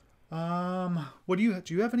 What do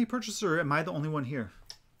you have any purchases, or am I the only one here?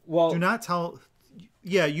 Well, do not tell.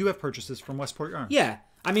 Yeah, you have purchases from Westport Yarn. Yeah,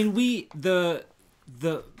 I mean, the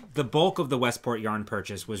bulk of the Westport Yarn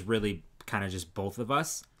purchase was really kind of just both of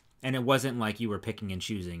us, and it wasn't like you were picking and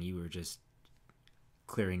choosing. You were just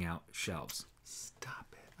clearing out shelves.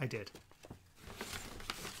 Stop it! I did.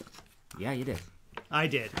 Yeah, you did. I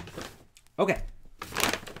did. Okay.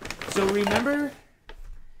 So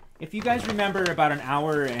if you guys remember about an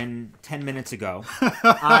hour and 10 minutes ago,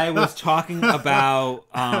 I was talking about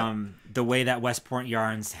the way that Westport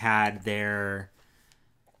Yarns had their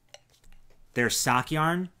sock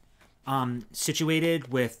yarn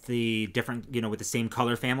situated with the different, with the same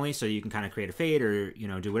color family, so you can kind of create a fade or,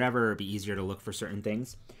 do whatever. It'd be easier to look for certain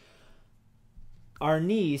things. Our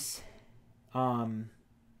niece, Tarquin's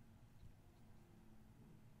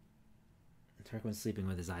sleeping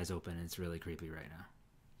with his eyes open, and it's really creepy right now.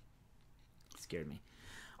 It scared me.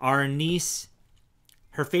 Our niece,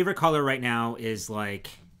 her favorite color right now is like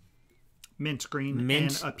mint green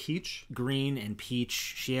and a peach. Green and peach.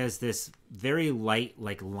 She has this very light,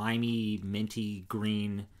 like limey, minty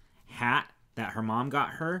green hat that her mom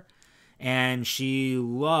got her. And she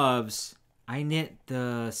loves, I knit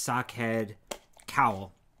the sock head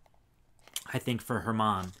cowl, I think, for her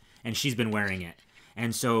mom. And she's been wearing it.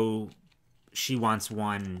 And so she wants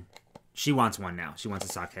one. She wants one now. She wants a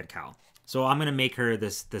sock head cowl. So I'm going to make her the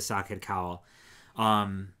sock head cowl.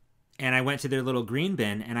 And I went to their little green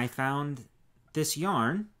bin and I found this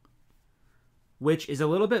yarn, which is a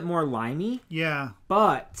little bit more limey. Yeah.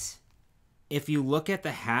 But if you look at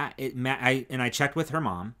the hat, I checked with her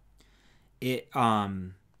mom. It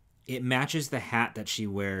matches the hat that she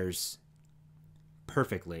wears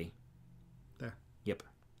perfectly. There. Yep.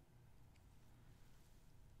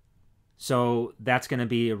 So that's going to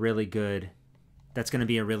be a really good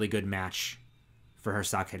match for her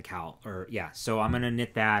sockhead cowl. So I'm going to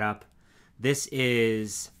knit that up. This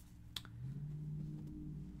is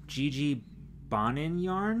Gigi Bonin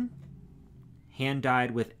yarn, hand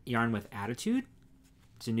dyed with yarn with attitude.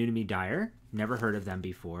 It's a new to me dyer. Never heard of them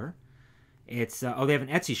before. It's they have an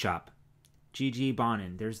Etsy shop. Gigi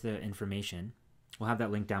Bonin. There's the information. We'll have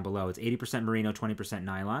that link down below. It's 80% merino, 20%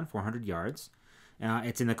 nylon, 400 yards.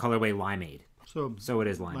 It's in the colorway limeade. So it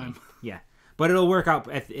is lime. Yeah. But it'll work out.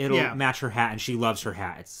 It'll match her hat, and she loves her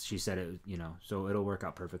hat. She said it, so it'll work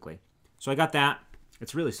out perfectly. So I got that.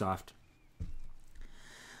 It's really soft.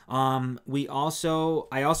 I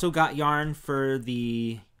also got yarn for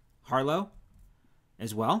the Harlow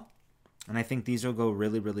as well. And I think these will go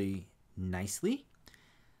really, really nicely.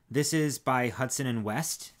 This is by Hudson and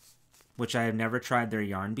West, which I have never tried their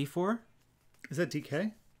yarn before. Is that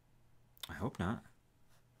DK? I hope not.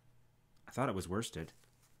 I thought it was worsted.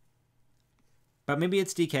 But maybe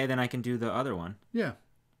it's DK, then I can do the other one. Yeah.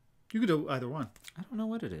 You could do either one. I don't know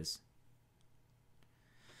what it is.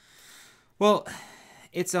 Well,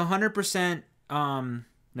 it's 100%,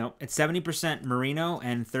 it's 70% merino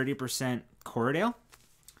and 30% Corriedale.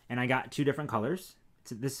 And I got two different colors.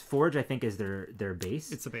 This forge, I think, is their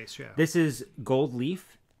base. It's the base, yeah. This is gold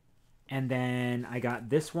leaf. And then I got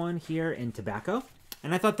this one here in tobacco.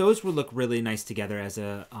 And I thought those would look really nice together as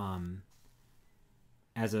a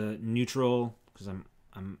neutral, because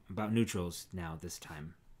I'm about neutrals now this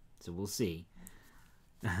time. So we'll see.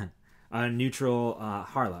 A neutral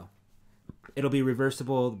Harlow. It'll be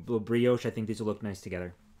reversible brioche. I think these will look nice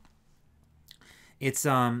together. It's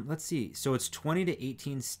let's see. So it's 20 to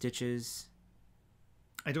 18 stitches.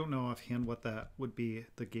 I don't know offhand what that would be,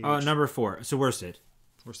 the gauge. Number 4. So worsted.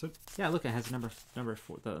 Worsted? Yeah, look, it has number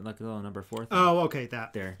 4, the little number 4 thing. Oh, okay,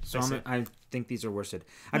 that. There. So I think these are worsted.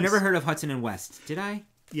 I've never heard of Hudson and West. Did I?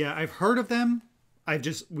 Yeah, I've heard of them.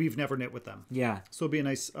 We've never knit with them. Yeah. So it'll be a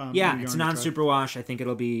nice it's non-superwash. I think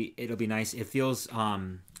it'll be nice. It feels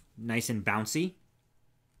nice and bouncy.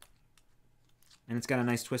 And it's got a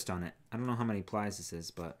nice twist on it. I don't know how many plies this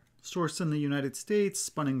is, but sourced in the United States,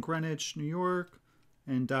 spun in Greenwich, New York,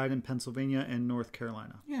 and dyed in Pennsylvania and North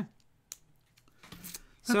Carolina. Yeah.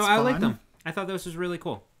 So I like them. I thought this was really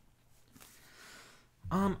cool.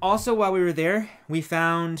 Also, while we were there, we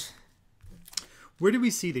found... Where did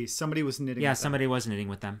we see these? Somebody was knitting with them. Yeah, somebody was knitting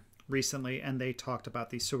with them. Recently, and they talked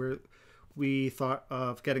about these. So we thought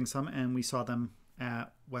of getting some, and we saw them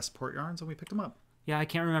at Westport Yarns, and we picked them up. Yeah, I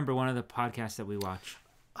can't remember one of the podcasts that we watch.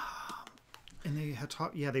 And they had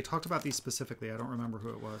they talked about these specifically. I don't remember who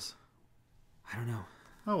it was. I don't know.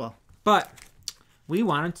 Oh, well. But we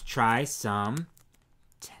wanted to try some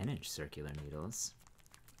 10-inch circular needles.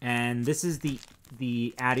 And this is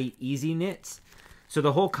the Addy Easy Knit. So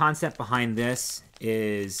the whole concept behind this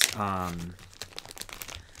is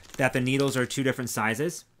that the needles are 2 different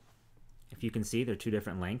sizes. If you can see, they're 2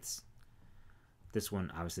 different lengths. This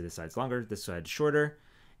one, obviously, this side's longer. This side's shorter.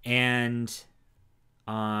 And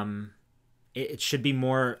it should be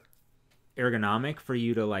more ergonomic for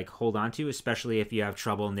you to like hold on to, especially if you have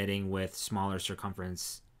trouble knitting with smaller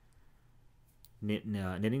circumference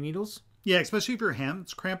knitting needles. Yeah, especially if your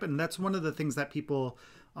hands cramp. And that's one of the things that people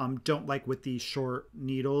don't like with these short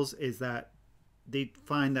needles, is that they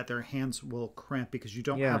find that their hands will cramp because you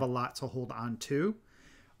don't have a lot to hold on to.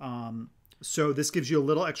 So this gives you a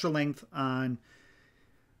little extra length on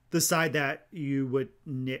the side that you would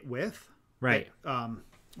knit with. Right.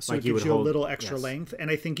 So like it gives you a little extra yes. length. And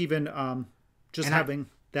I think even just having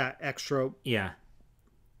that extra... Yeah.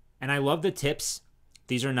 And I love the tips.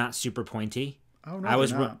 These are not super pointy. Oh,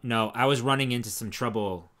 no, I was running into some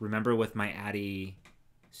trouble. Remember with my Addy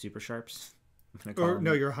Super Sharps?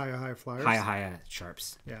 Your High Flyers. High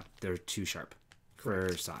Sharps. Yeah. They're too sharp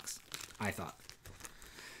for socks, I thought.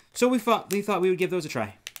 So we thought we would give those a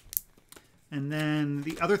try. And then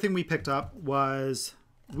the other thing we picked up was,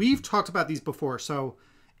 we've talked about these before. So,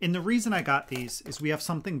 and the reason I got these is we have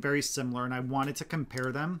something very similar, and I wanted to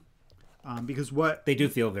compare them because they do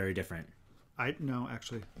feel very different. No,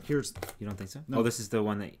 actually, here's... You don't think so? No. Oh, this is the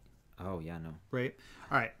one that... Oh, yeah, no. Right.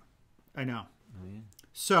 All right. I know. Oh, yeah.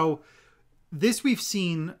 So this we've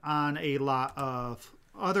seen on a lot of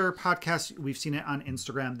other podcasts. We've seen it on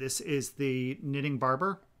Instagram. This is the Knitting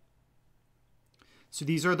Barber. So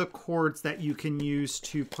these are the cords that you can use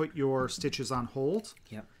to put your stitches on hold.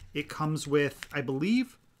 Yep. It comes with, I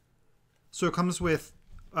believe... So it comes with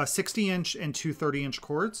a 60-inch and two 30-inch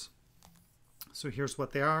cords. So here's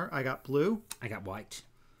what they are. I got blue. I got white.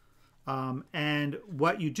 And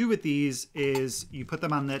what you do with these is you put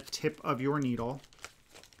them on the tip of your needle.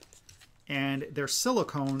 And they're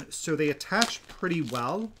silicone, so they attach pretty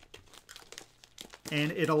well.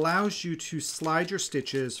 And it allows you to slide your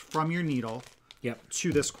stitches from your needle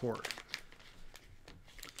to this cord.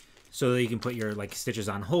 So that you can put your stitches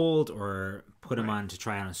on hold or put them on to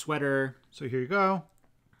try on a sweater. So here you go.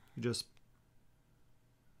 You just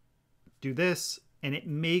do this, and it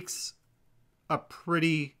makes a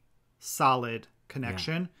pretty solid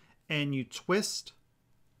connection. And you twist,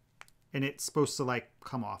 and it's supposed to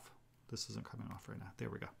come off. This isn't coming off right now. There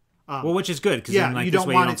we go. Well, which is good because then you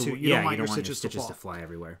don't want it to. You don't want your stitches to fly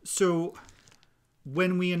everywhere. So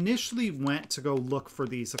when we initially went to go look for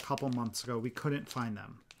these a couple months ago, we couldn't find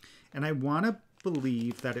them, and I want to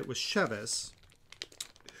believe that it was Chevis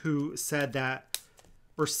who said that.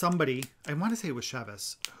 Or somebody, I want to say it was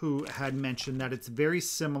Chevis, who had mentioned that it's very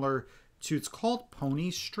similar to, it's called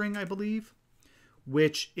pony string, I believe,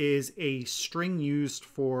 which is a string used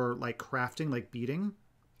for crafting, beading.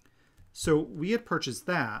 So we had purchased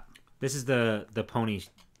that. This is the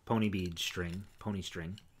pony bead string, pony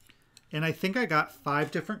string. And I think I got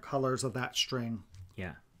 5 different colors of that string.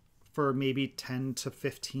 Yeah. For maybe $10 to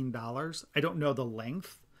 $15. I don't know the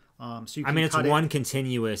length. So you can it's one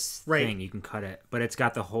continuous thing. You can cut it, but it's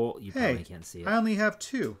got the whole. You probably can't see it. I only have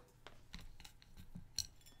 2.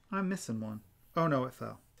 I'm missing one. Oh no, it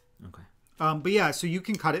fell. Okay. But yeah, so you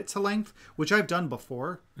can cut it to length, which I've done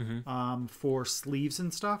before, for sleeves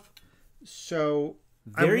and stuff. So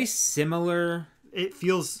very similar. It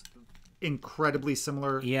feels incredibly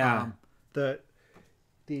similar. Yeah. The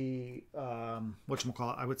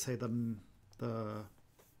whatchamacallit, I would say the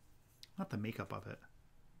not the makeup of it.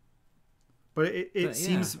 But it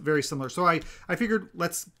seems very similar. So I figured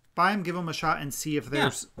let's buy them, give them a shot, and see if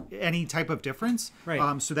there's any type of difference.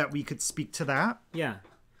 Right. So that we could speak to that. Yeah.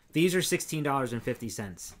 These are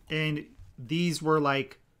 $16.50. And these were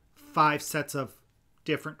 5 sets of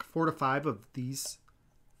different, 4 to 5 of these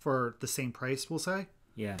for the same price, we'll say.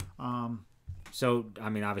 Yeah. So,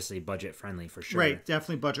 obviously budget friendly for sure. Right.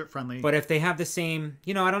 Definitely budget friendly. But if they have the same,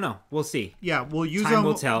 I don't know. We'll see. Yeah. We'll use Time them.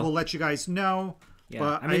 will tell. We'll let you guys know.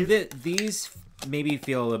 Yeah. But these maybe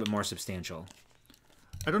feel a little bit more substantial.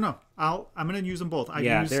 I don't know. I'm going to use them both.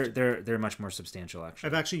 They're much more substantial actually.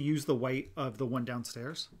 I've actually used the white of the one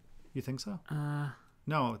downstairs. You think so?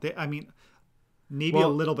 No. Maybe a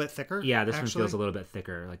little bit thicker. Yeah, this one feels a little bit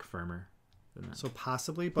thicker, firmer than that. So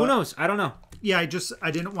possibly, but who knows? I don't know. Yeah, I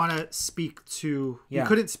didn't want to speak to. Yeah. We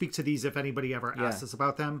couldn't speak to these if anybody ever asked us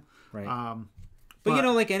about them. Right.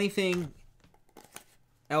 But like anything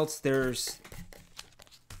else, there's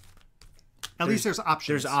there's options.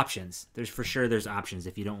 There's options. There's options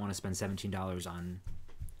if you don't want to spend $17 on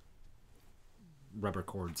rubber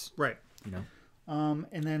cords. Right. And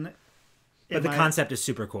then. But the concept is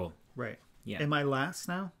super cool. Right. Yeah. Am I last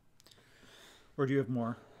now? Or do you have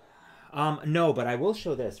more? No, but I will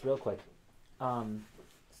show this real quick.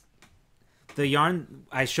 The yarn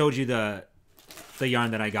I showed you the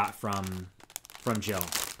yarn that I got from Jill,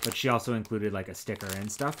 but she also included a sticker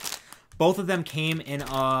and stuff. Both of them came in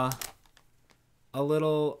a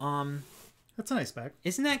little That's a nice bag.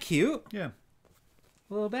 Isn't that cute? Yeah.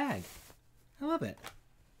 A little bag. I love it.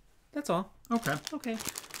 That's all. Okay. Okay.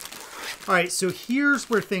 All right, so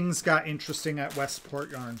here's where things got interesting at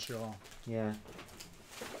Westport Yarns, y'all. Yeah.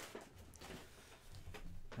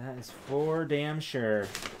 That is for damn sure.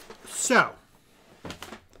 So,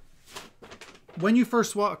 when you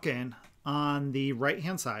first walk in, on the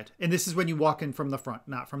right-hand side. And this is when you walk in from the front,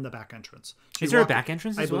 not from the back entrance. So is there a back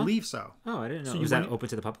entrance as well? I believe so. Oh, I didn't know. So Is that open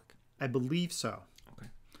to the public? I believe so. Okay.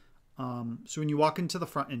 So when you walk into the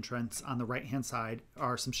front entrance, on the right-hand side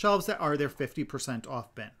are some shelves that are their 50%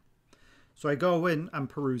 off bin. So I go in, I'm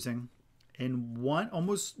perusing, and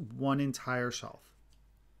almost one entire shelf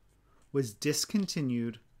was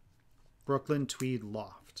discontinued Brooklyn Tweed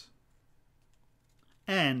Loft.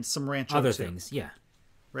 And some Rancho Other too. things, yeah.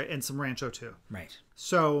 Right, and some Rancho too. Right.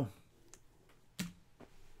 So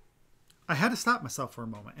I had to stop myself for a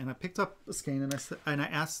moment, and I picked up a skein and I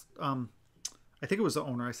asked, I think it was the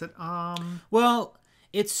owner. I said, well,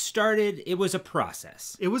 it was a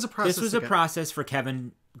process. It was a process. This was a process for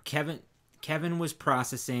Kevin. Kevin was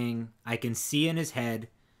processing. I can see in his head.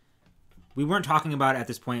 We weren't talking about it at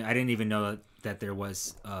this point. I didn't even know that there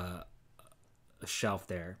was a shelf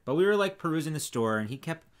there. But we were like perusing the store, and he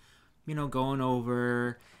kept, going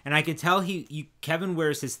over. And I could tell Kevin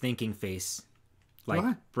wears his thinking face, like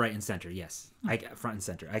what? Bright and center. Yes, front and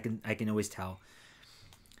center. I can always tell.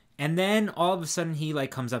 And then all of a sudden he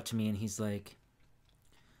like comes up to me and he's like,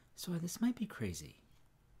 "So this might be crazy.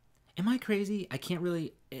 Am I crazy? I can't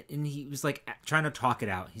really." And he was like trying to talk it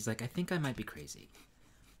out. He's like, "I think I might be crazy."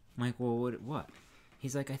 I'm like, "Well, what?"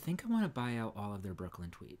 He's like, "I think I want to buy out all of their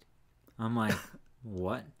Brooklyn Tweed." I'm like,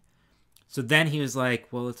 "What?" So then he was like,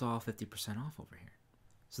 "Well, it's all 50% off over here."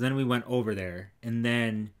 So then we went over there, and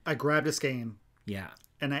then I grabbed a skein. Yeah.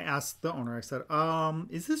 And I asked the owner, I said,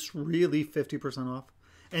 is this really 50% off?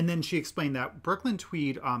 And then she explained that Brooklyn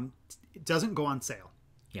Tweed doesn't go on sale.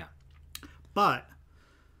 Yeah. But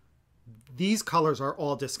these colors are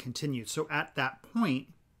all discontinued. So at that point,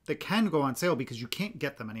 they can go on sale because you can't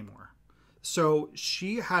get them anymore. So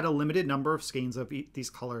she had a limited number of skeins of these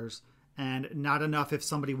colors and not enough if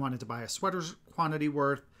somebody wanted to buy a sweater's quantity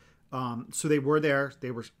worth. So they were there.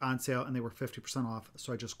 They were on sale and they were 50% off.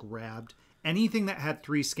 So I just grabbed anything that had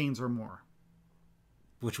 3 skeins or more.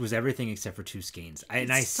 Which was everything except for 2 skeins.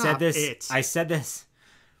 I said this.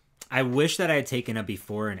 I wish that I had taken a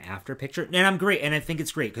before and after picture. And I'm great. And I think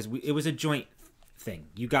it's great because it was a joint thing.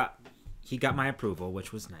 He got my approval,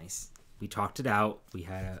 which was nice. We talked it out. We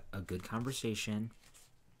had a good conversation.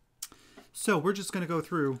 So we're just going to go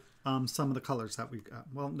through some of the colors that we've got.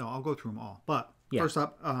 Well, no, I'll go through them all. But first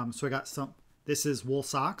up, so I got some. This is wool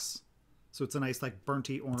socks. So it's a nice like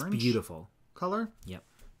burnty orange. It's beautiful color. Yep.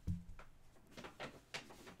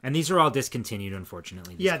 And these are all discontinued,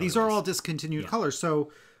 unfortunately. These are all discontinued colors.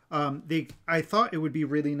 So I thought it would be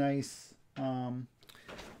really nice.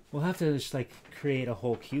 We'll have to just like create a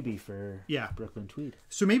whole cubie for Brooklyn Tweed.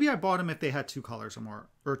 So maybe I bought them if they had 2 colors or more,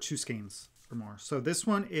 or 2 skeins or more. So this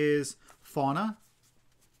one is Fauna.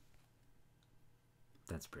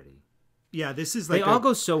 That's pretty. Yeah, this is like they all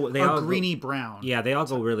go so they all greeny brown. Yeah, they all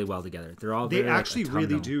go really well together. They're all they actually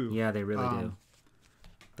really do. Yeah, they really do.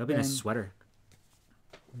 That'll be a nice sweater.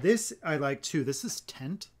 This I like too. This is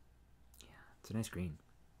Tent. Yeah, it's a nice green.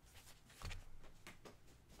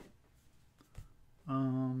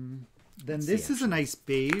 Then this is a nice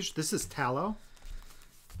beige. This is Tallow.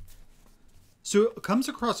 So it comes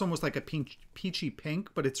across almost like a peachy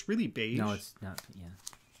pink, but it's really beige. No, it's not. Yeah.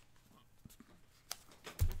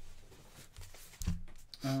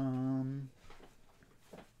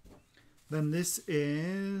 Then this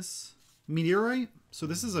is Meteorite. So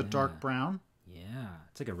this is a dark brown. Yeah,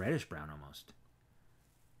 it's like a reddish brown almost.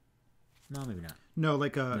 No, maybe not. No,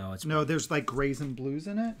 like a no. There's like grays and blues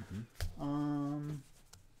in it. Mm-hmm.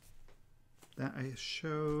 That I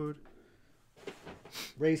showed.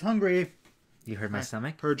 Ray's hungry. You heard my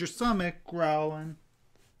stomach? Heard your stomach growling.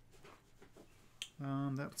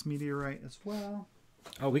 That's Meteorite as well.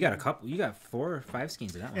 Oh, we got a couple. You got 4 or 5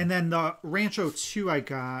 skeins of that one. And then the Rancho 2 I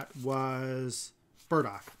got was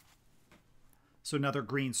Burdock. So another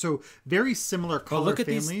green. So very similar color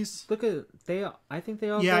families. These, look at they. I think they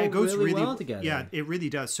all it goes really well together. Yeah, it really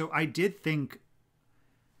does. So I did think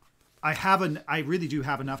I really do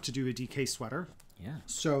have enough to do a DK sweater. Yeah.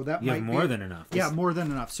 So that you might have more than enough. Yeah, more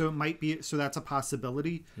than enough. So it might be. So that's a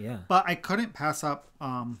possibility. Yeah. But I couldn't pass up.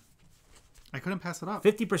 I couldn't pass it up.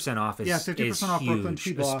 50% off is 50% off huge, Brooklyn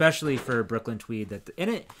Tweed, especially for Brooklyn Tweed.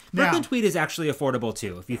 Brooklyn Tweed is actually affordable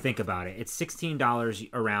too, if you think about it. It's $16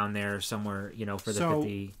 around there somewhere, for the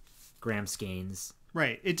 50-gram skeins.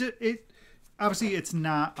 Right. It obviously it's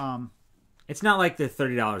not. It's not like the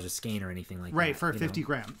 $30 a skein or anything like that. Right, for 50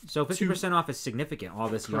 gram. So 50% off is significant. All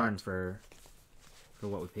this yarn for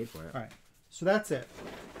what we paid for it. All right. So that's it.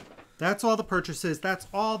 That's all the purchases. That's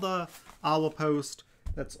all the Owl Post.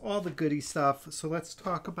 That's all the goody stuff. So let's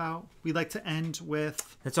talk about. We like to end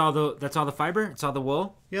with. That's all the fiber. It's all the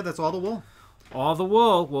wool. Yeah, that's all the wool. All the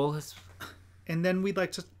wool. Wool is And then we'd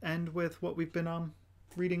like to end with what we've been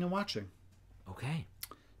reading and watching. Okay.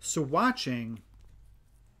 So watching,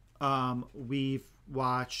 we've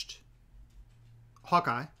watched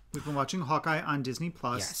Hawkeye. We've been watching Hawkeye on Disney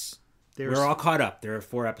Plus. Yes. There's We're all caught up. There are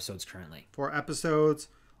 4 episodes currently. 4 episodes,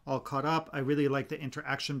 all caught up. I really like the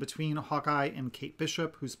interaction between Hawkeye and Kate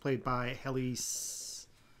Bishop, who's played by Haley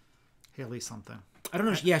something. I don't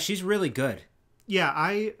know. Yeah, she's really good. Yeah,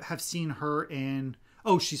 I have seen her in...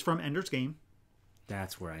 Oh, she's from Ender's Game.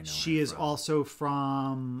 That's where I know She her is from. also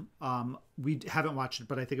from... we haven't watched it,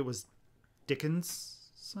 but I think it was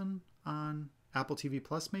Dickinson on Apple TV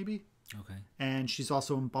Plus, maybe. Okay. And she's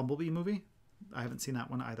also in Bumblebee movie. I haven't seen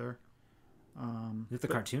that one either. Is it the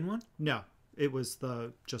cartoon one? No, it was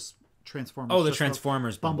the just Transformers. Oh, the just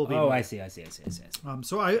Transformers Bumblebee. Oh, movie. I see.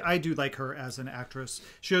 So I do like her as an actress.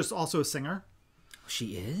 She is also a singer.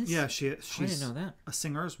 She is? Yeah, she's I didn't know that. a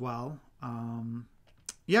singer as well.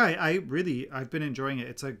 Yeah, I've been enjoying it.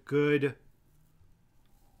 It's a good...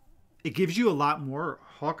 It gives you a lot more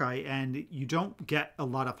Hawkeye, and you don't get a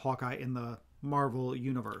lot of Hawkeye in the Marvel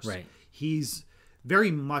universe. Right. He's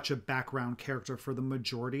very much a background character for the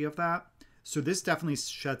majority of that. So this definitely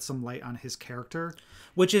sheds some light on his character.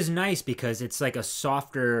 Which is nice because it's like a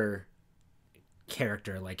softer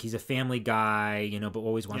character. Like he's a family guy, but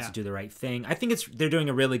always wants to do the right thing. I think they're doing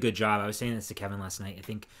a really good job. I was saying this to Kevin last night. I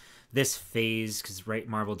think this phase, because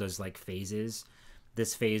Marvel does like phases.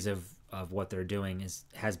 This phase of what they're doing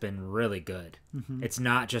has been really good. Mm-hmm. It's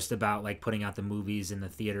not just about like putting out the movies in the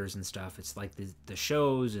theaters and stuff. It's like the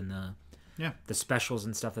shows and the specials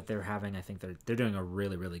and stuff that they're having. I think they're doing a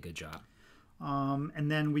really, really good job.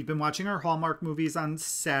 And then we've been watching our Hallmark movies on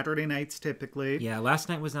Saturday nights typically. Yeah, last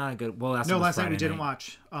night was not a good... Well, last night we didn't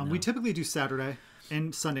watch. We typically do Saturday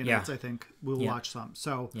and Sunday nights, I think. We'll watch some.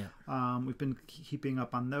 So we've been keeping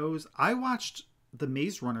up on those. I watched the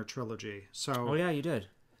Maze Runner trilogy. So Oh, yeah, you did.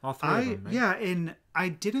 All 3 of them, right? Yeah, and I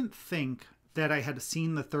didn't think that I had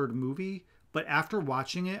seen the third movie, but after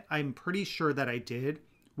watching it, I'm pretty sure that I did,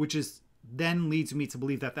 which is then leads me to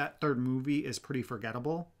believe that third movie is pretty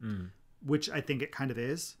forgettable. Which I think it kind of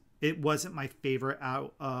is. It wasn't my favorite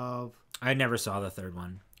out of... I never saw the third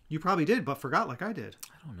one. You probably did, but forgot like I did.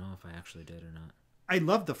 I don't know if I actually did or not. I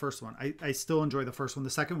loved the first one. I still enjoy the first one.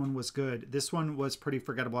 The second one was good. This one was pretty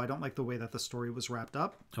forgettable. I don't like the way that the story was wrapped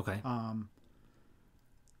up. Okay.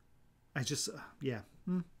 I just... yeah.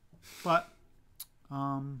 But...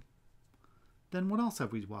 then what else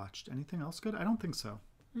have we watched? Anything else good? I don't think so.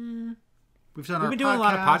 We've been doing a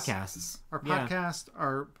lot of podcasts. Our podcast,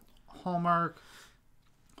 our Hallmark,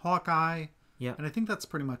 Hawkeye. Yeah. And I think that's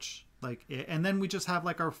pretty much like it. And then we just have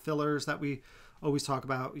like our fillers that we always talk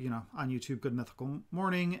about, on YouTube, Good Mythical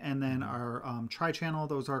Morning. And then our Tri-Channel.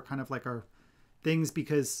 Those are kind of like our things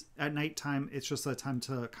because at nighttime, it's just a time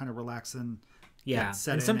to kind of relax and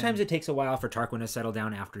and sometimes it takes a while for Tarquin to settle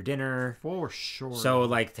down after dinner. For sure. So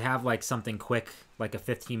like to have like something quick, like a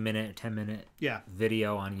 15-minute, 10-minute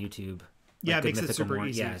video on YouTube. Yeah, like it makes it super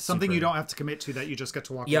easy. Yeah, something you don't have to commit to that you just get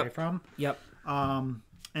to walk away from. Yep. And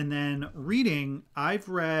then reading, I've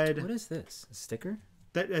read... What is this? A sticker?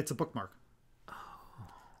 It's a bookmark. Oh.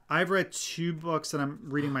 I've read 2 books and I'm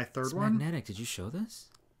reading my third one. Magnetic. Did you show this?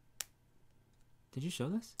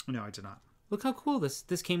 No, I did not. Look how cool this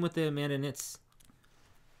came with the Amanda Knits.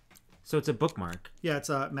 So it's a bookmark. Yeah, it's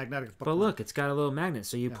a magnetic bookmark. But look, it's got a little magnet.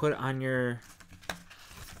 So you put it on your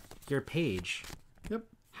page. Yep.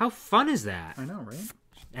 How fun is that? I know, right?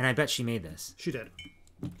 And I bet she made this. She did.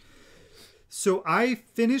 So I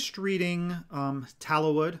finished reading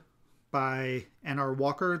Tallowwood by N.R.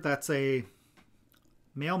 Walker. That's a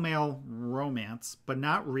male-male romance, but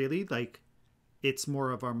not really. Like, it's more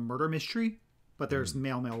of a murder mystery, but there's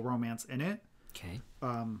male-male romance in it. Okay.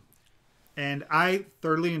 And I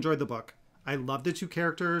thoroughly enjoyed the book. I love the 2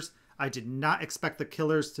 characters. I did not expect the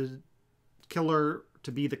killer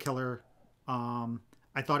to be the killer.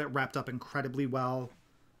 I thought it wrapped up incredibly well.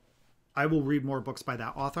 I will read more books by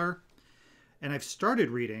that author. And I've started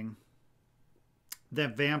reading The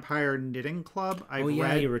Vampire Knitting Club.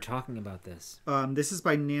 You were talking about this. This is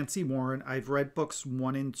by Nancy Warren. I've read books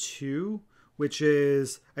 1 and 2, which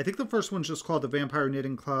is... I think the first one's just called The Vampire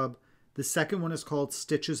Knitting Club. The second one is called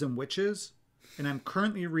Stitches and Witches. And I'm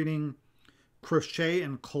currently reading Crochet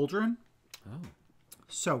and Cauldron. Oh.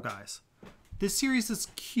 So, guys, this series is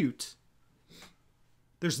cute.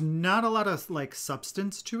 There's not a lot of like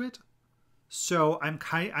substance to it. So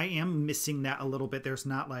I am missing that a little bit. There's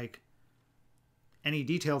not like any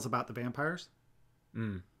details about the vampires.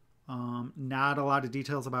 Not a lot of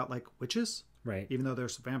details about like witches. Right. Even though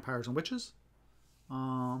there's vampires and witches.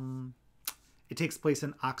 It takes place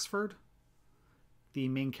in Oxford. the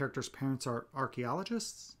main character's parents are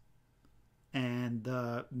archaeologists, and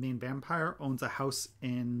the main vampire owns a house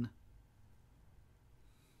in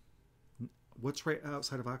what's right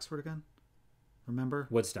outside of Oxford again? Remember?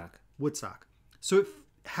 Woodstock. So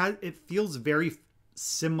it feels very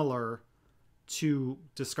similar to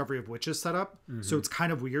Discovery of Witches setup. Mm-hmm. So it's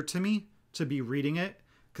kind of weird to me to be reading it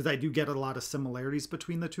because I do get a lot of similarities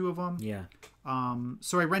between the two of them. Yeah.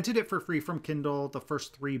 So I rented it for free from Kindle, the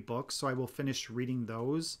first 3 books. So I will finish reading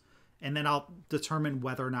those, and then I'll determine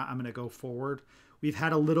whether or not I'm going to go forward. We've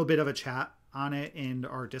had a little bit of a chat on it in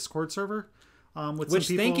our Discord server. With some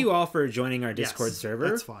people. Thank you all for joining our Discord server.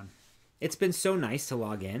 That's fun. It's been so nice to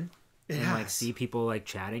log in and like has. see people like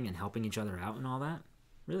chatting and helping each other out and all that.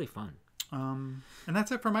 Really fun. And that's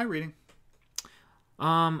it for my reading.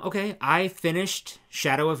 Okay, I finished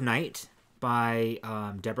Shadow of Night by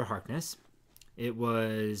Deborah Harkness. It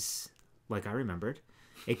was like I remembered.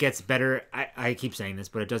 It gets better. I keep saying this,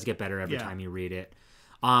 but it does get better every time you read it.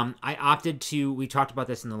 I opted to, we talked about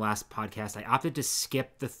this in the last podcast, I opted to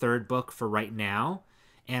skip the 3rd book for right now,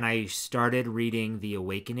 and I started reading The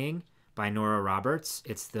Awakening by Nora Roberts.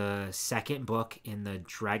 It's the 2nd book in the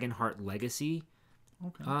Dragonheart Legacy.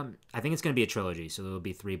 Okay. I think it's going to be a trilogy, so there'll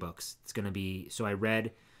be 3 books. It's going to be, so I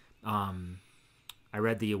read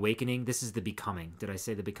The Awakening. This is The Becoming. Did I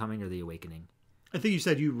say The Becoming or The Awakening? I think you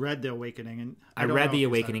said you read The Awakening. And I read The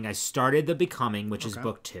Awakening. I started The Becoming, which is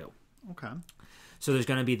book 2. Okay. So there's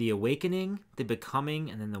going to be The Awakening, The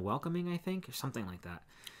Becoming, and then The Welcoming, I think, or something like that.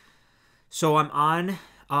 So I'm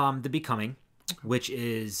on The Becoming, which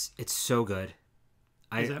is, it's so good.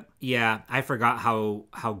 Is it? Yeah, I forgot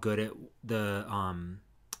how good the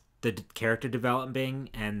character developing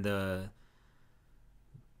and the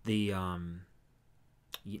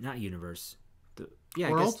not universe. World?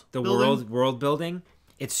 I guess the building? world building.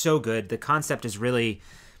 It's so good. The concept is really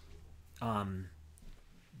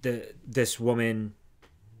this woman,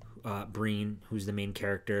 Breen, who's the main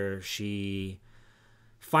character, she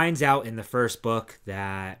finds out in the first book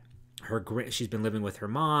that she's been living with her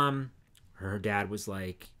mom. Her dad was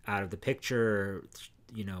like out of the picture,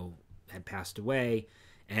 had passed away,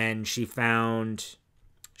 and she found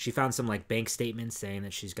some like bank statements saying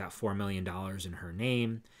that she's got $4 million in her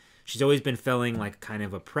name. She's always been feeling like kind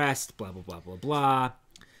of oppressed, blah blah blah blah blah.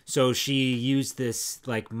 So she used this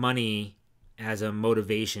like money as a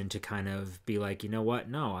motivation to kind of be like, you know what?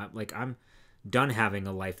 No, I'm done having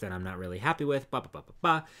a life that I'm not really happy with. Blah, blah, blah, blah,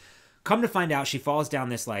 blah. Come to find out, she falls down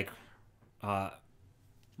this like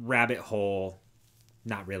rabbit hole.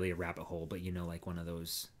 Not really a rabbit hole, but like one of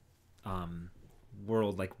those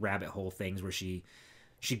world like rabbit hole things where she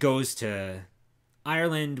goes to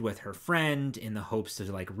Ireland with her friend in the hopes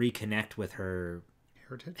to like reconnect with her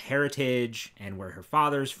heritage and where her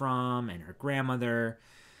father's from and her grandmother.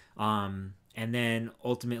 And then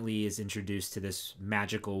ultimately is introduced to this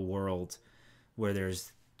magical world where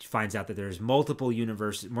finds out that there's multiple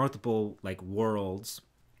like worlds.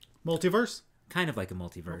 Multiverse? Kind of like a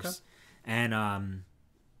multiverse. Okay. And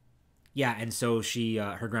and so she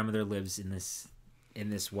her grandmother lives in this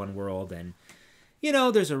one world, and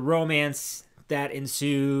there's a romance that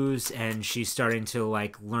ensues, and she's starting to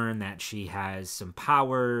like learn that she has some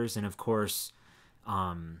powers, and of course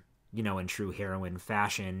in true heroine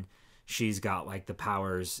fashion, she's got like the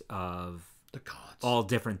powers of the gods. All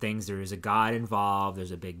different things. There is a god involved.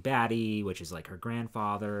 There's a big baddie, which is like her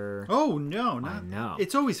grandfather. Oh no, not no.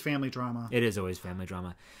 It's always family drama. It is always family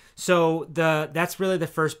drama. So that's really the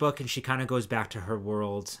first book, and she kind of goes back to her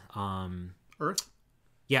world. Earth?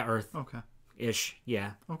 Yeah, Earth. Okay. Ish.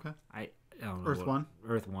 Yeah. Okay. I don't know. Earth 1.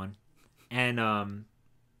 Earth 1. And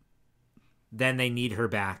then they need her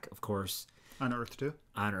back, of course. On Earth 2.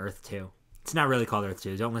 On Earth 2. It's not really called Earth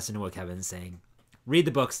 2. Don't listen to what Kevin's saying. Read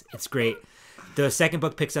the books. It's great. The second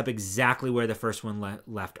book picks up exactly where the first one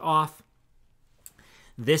left off.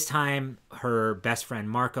 This time, her best friend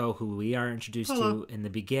Marco, who we are introduced to in the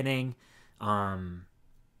beginning,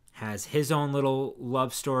 has his own little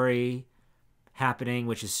love story happening,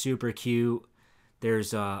 which is super cute.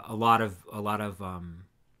 There's a lot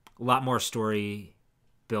more story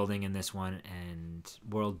building in this one and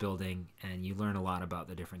world building, and you learn a lot about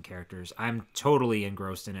the different characters. I'm totally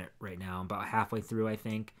engrossed in it right now. I'm about halfway through, I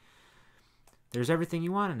think. There's everything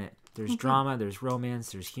you want in it. There's drama, there's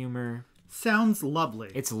romance, there's humor. Sounds lovely.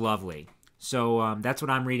 It's lovely. So that's what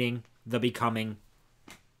I'm reading, The Becoming.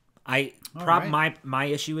 My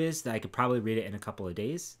issue is that I could probably read it in a couple of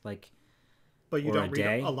days, but you don't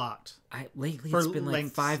read a lot. Lately it's been like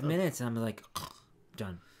 5 minutes, and I'm like,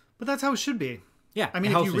 done. But that's how it should be. Yeah. I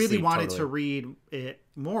mean, if you really wanted to read it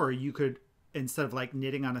more, you could, instead of like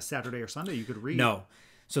knitting on a Saturday or Sunday, you could read. No.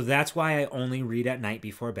 So that's why I only read at night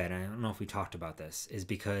before bed. I don't know if we talked about this, is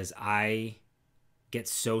because I get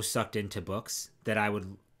so sucked into books that I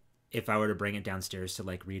would, if I were to bring it downstairs to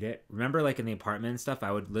like read it. Remember, like in the apartment and stuff,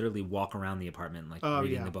 I would literally walk around the apartment like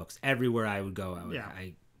reading the books. Everywhere I would go,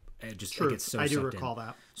 I just True. I get so I do sucked recall in.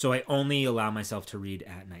 that. So I only allow myself to read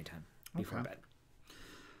at nighttime before bed.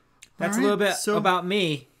 That's right, a little bit so about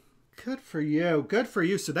me. Good for you. Good for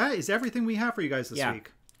you. So that is everything we have for you guys this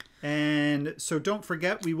week. And so don't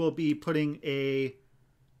forget, we will be putting a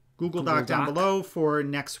Google Doc down below for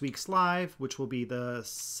next week's live, which will be the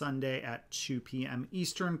Sunday at 2 p.m.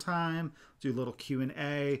 Eastern time. Do a little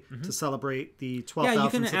Q&A to celebrate the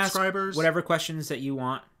 12,000 subscribers. Ask whatever questions that you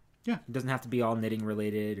want. Yeah. It doesn't have to be all knitting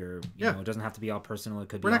related, or you know, it doesn't have to be all personal. It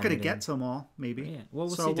could be. We're not going to get to them all, maybe. Yeah. Well,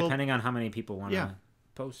 we'll see, depending on how many people want to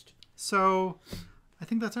post. So I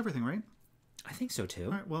think that's everything, right? I think so too.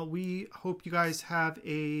 All right. Well, we hope you guys have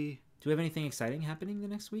a... Do we have anything exciting happening the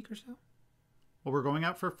next week or so? Well, we're going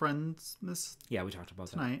out for Friendsmas. Yeah, we talked about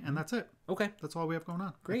tonight, and that's it. Okay. That's all we have going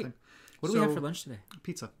on. Great. What do we have for lunch today?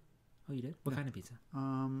 Pizza. Oh, you did? What kind of pizza?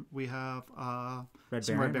 We have Red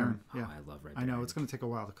Baron. Yeah. Oh, I love Red Baron. I know. It's going to take a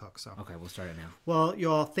while to cook. So. Okay, we'll start it now. Well,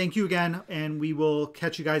 y'all, thank you again, and we will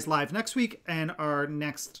catch you guys live next week, and our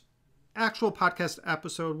next actual podcast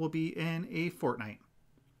episode will be in a fortnight.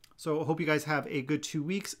 So I hope you guys have a good 2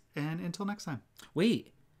 weeks, and until next time.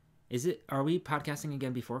 Wait, are we podcasting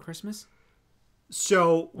again before Christmas?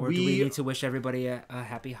 So do we need to wish everybody a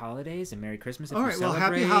happy holidays and Merry Christmas if all you right, celebrate?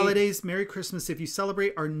 well, happy holidays, Merry Christmas if you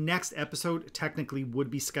celebrate. Our next episode technically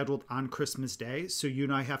would be scheduled on Christmas Day, so you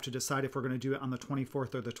and I have to decide if we're going to do it on the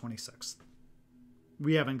 24th or the 26th.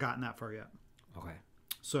 We haven't gotten that far yet. Okay.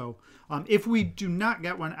 So if we do not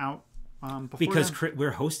get one out before because then,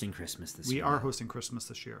 we're hosting Christmas this year. We are hosting Christmas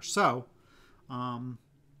this year. So,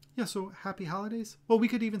 so happy holidays. Well, we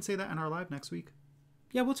could even say that in our live next week.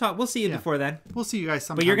 Yeah, we'll talk. We'll see you before then. We'll see you guys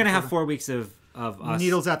sometime. But you're going to have 4 weeks of us.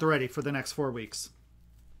 Needles at the ready for the next 4 weeks.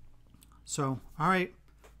 So, all right.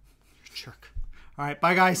 Jerk. All right.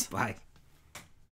 Bye, guys. Bye.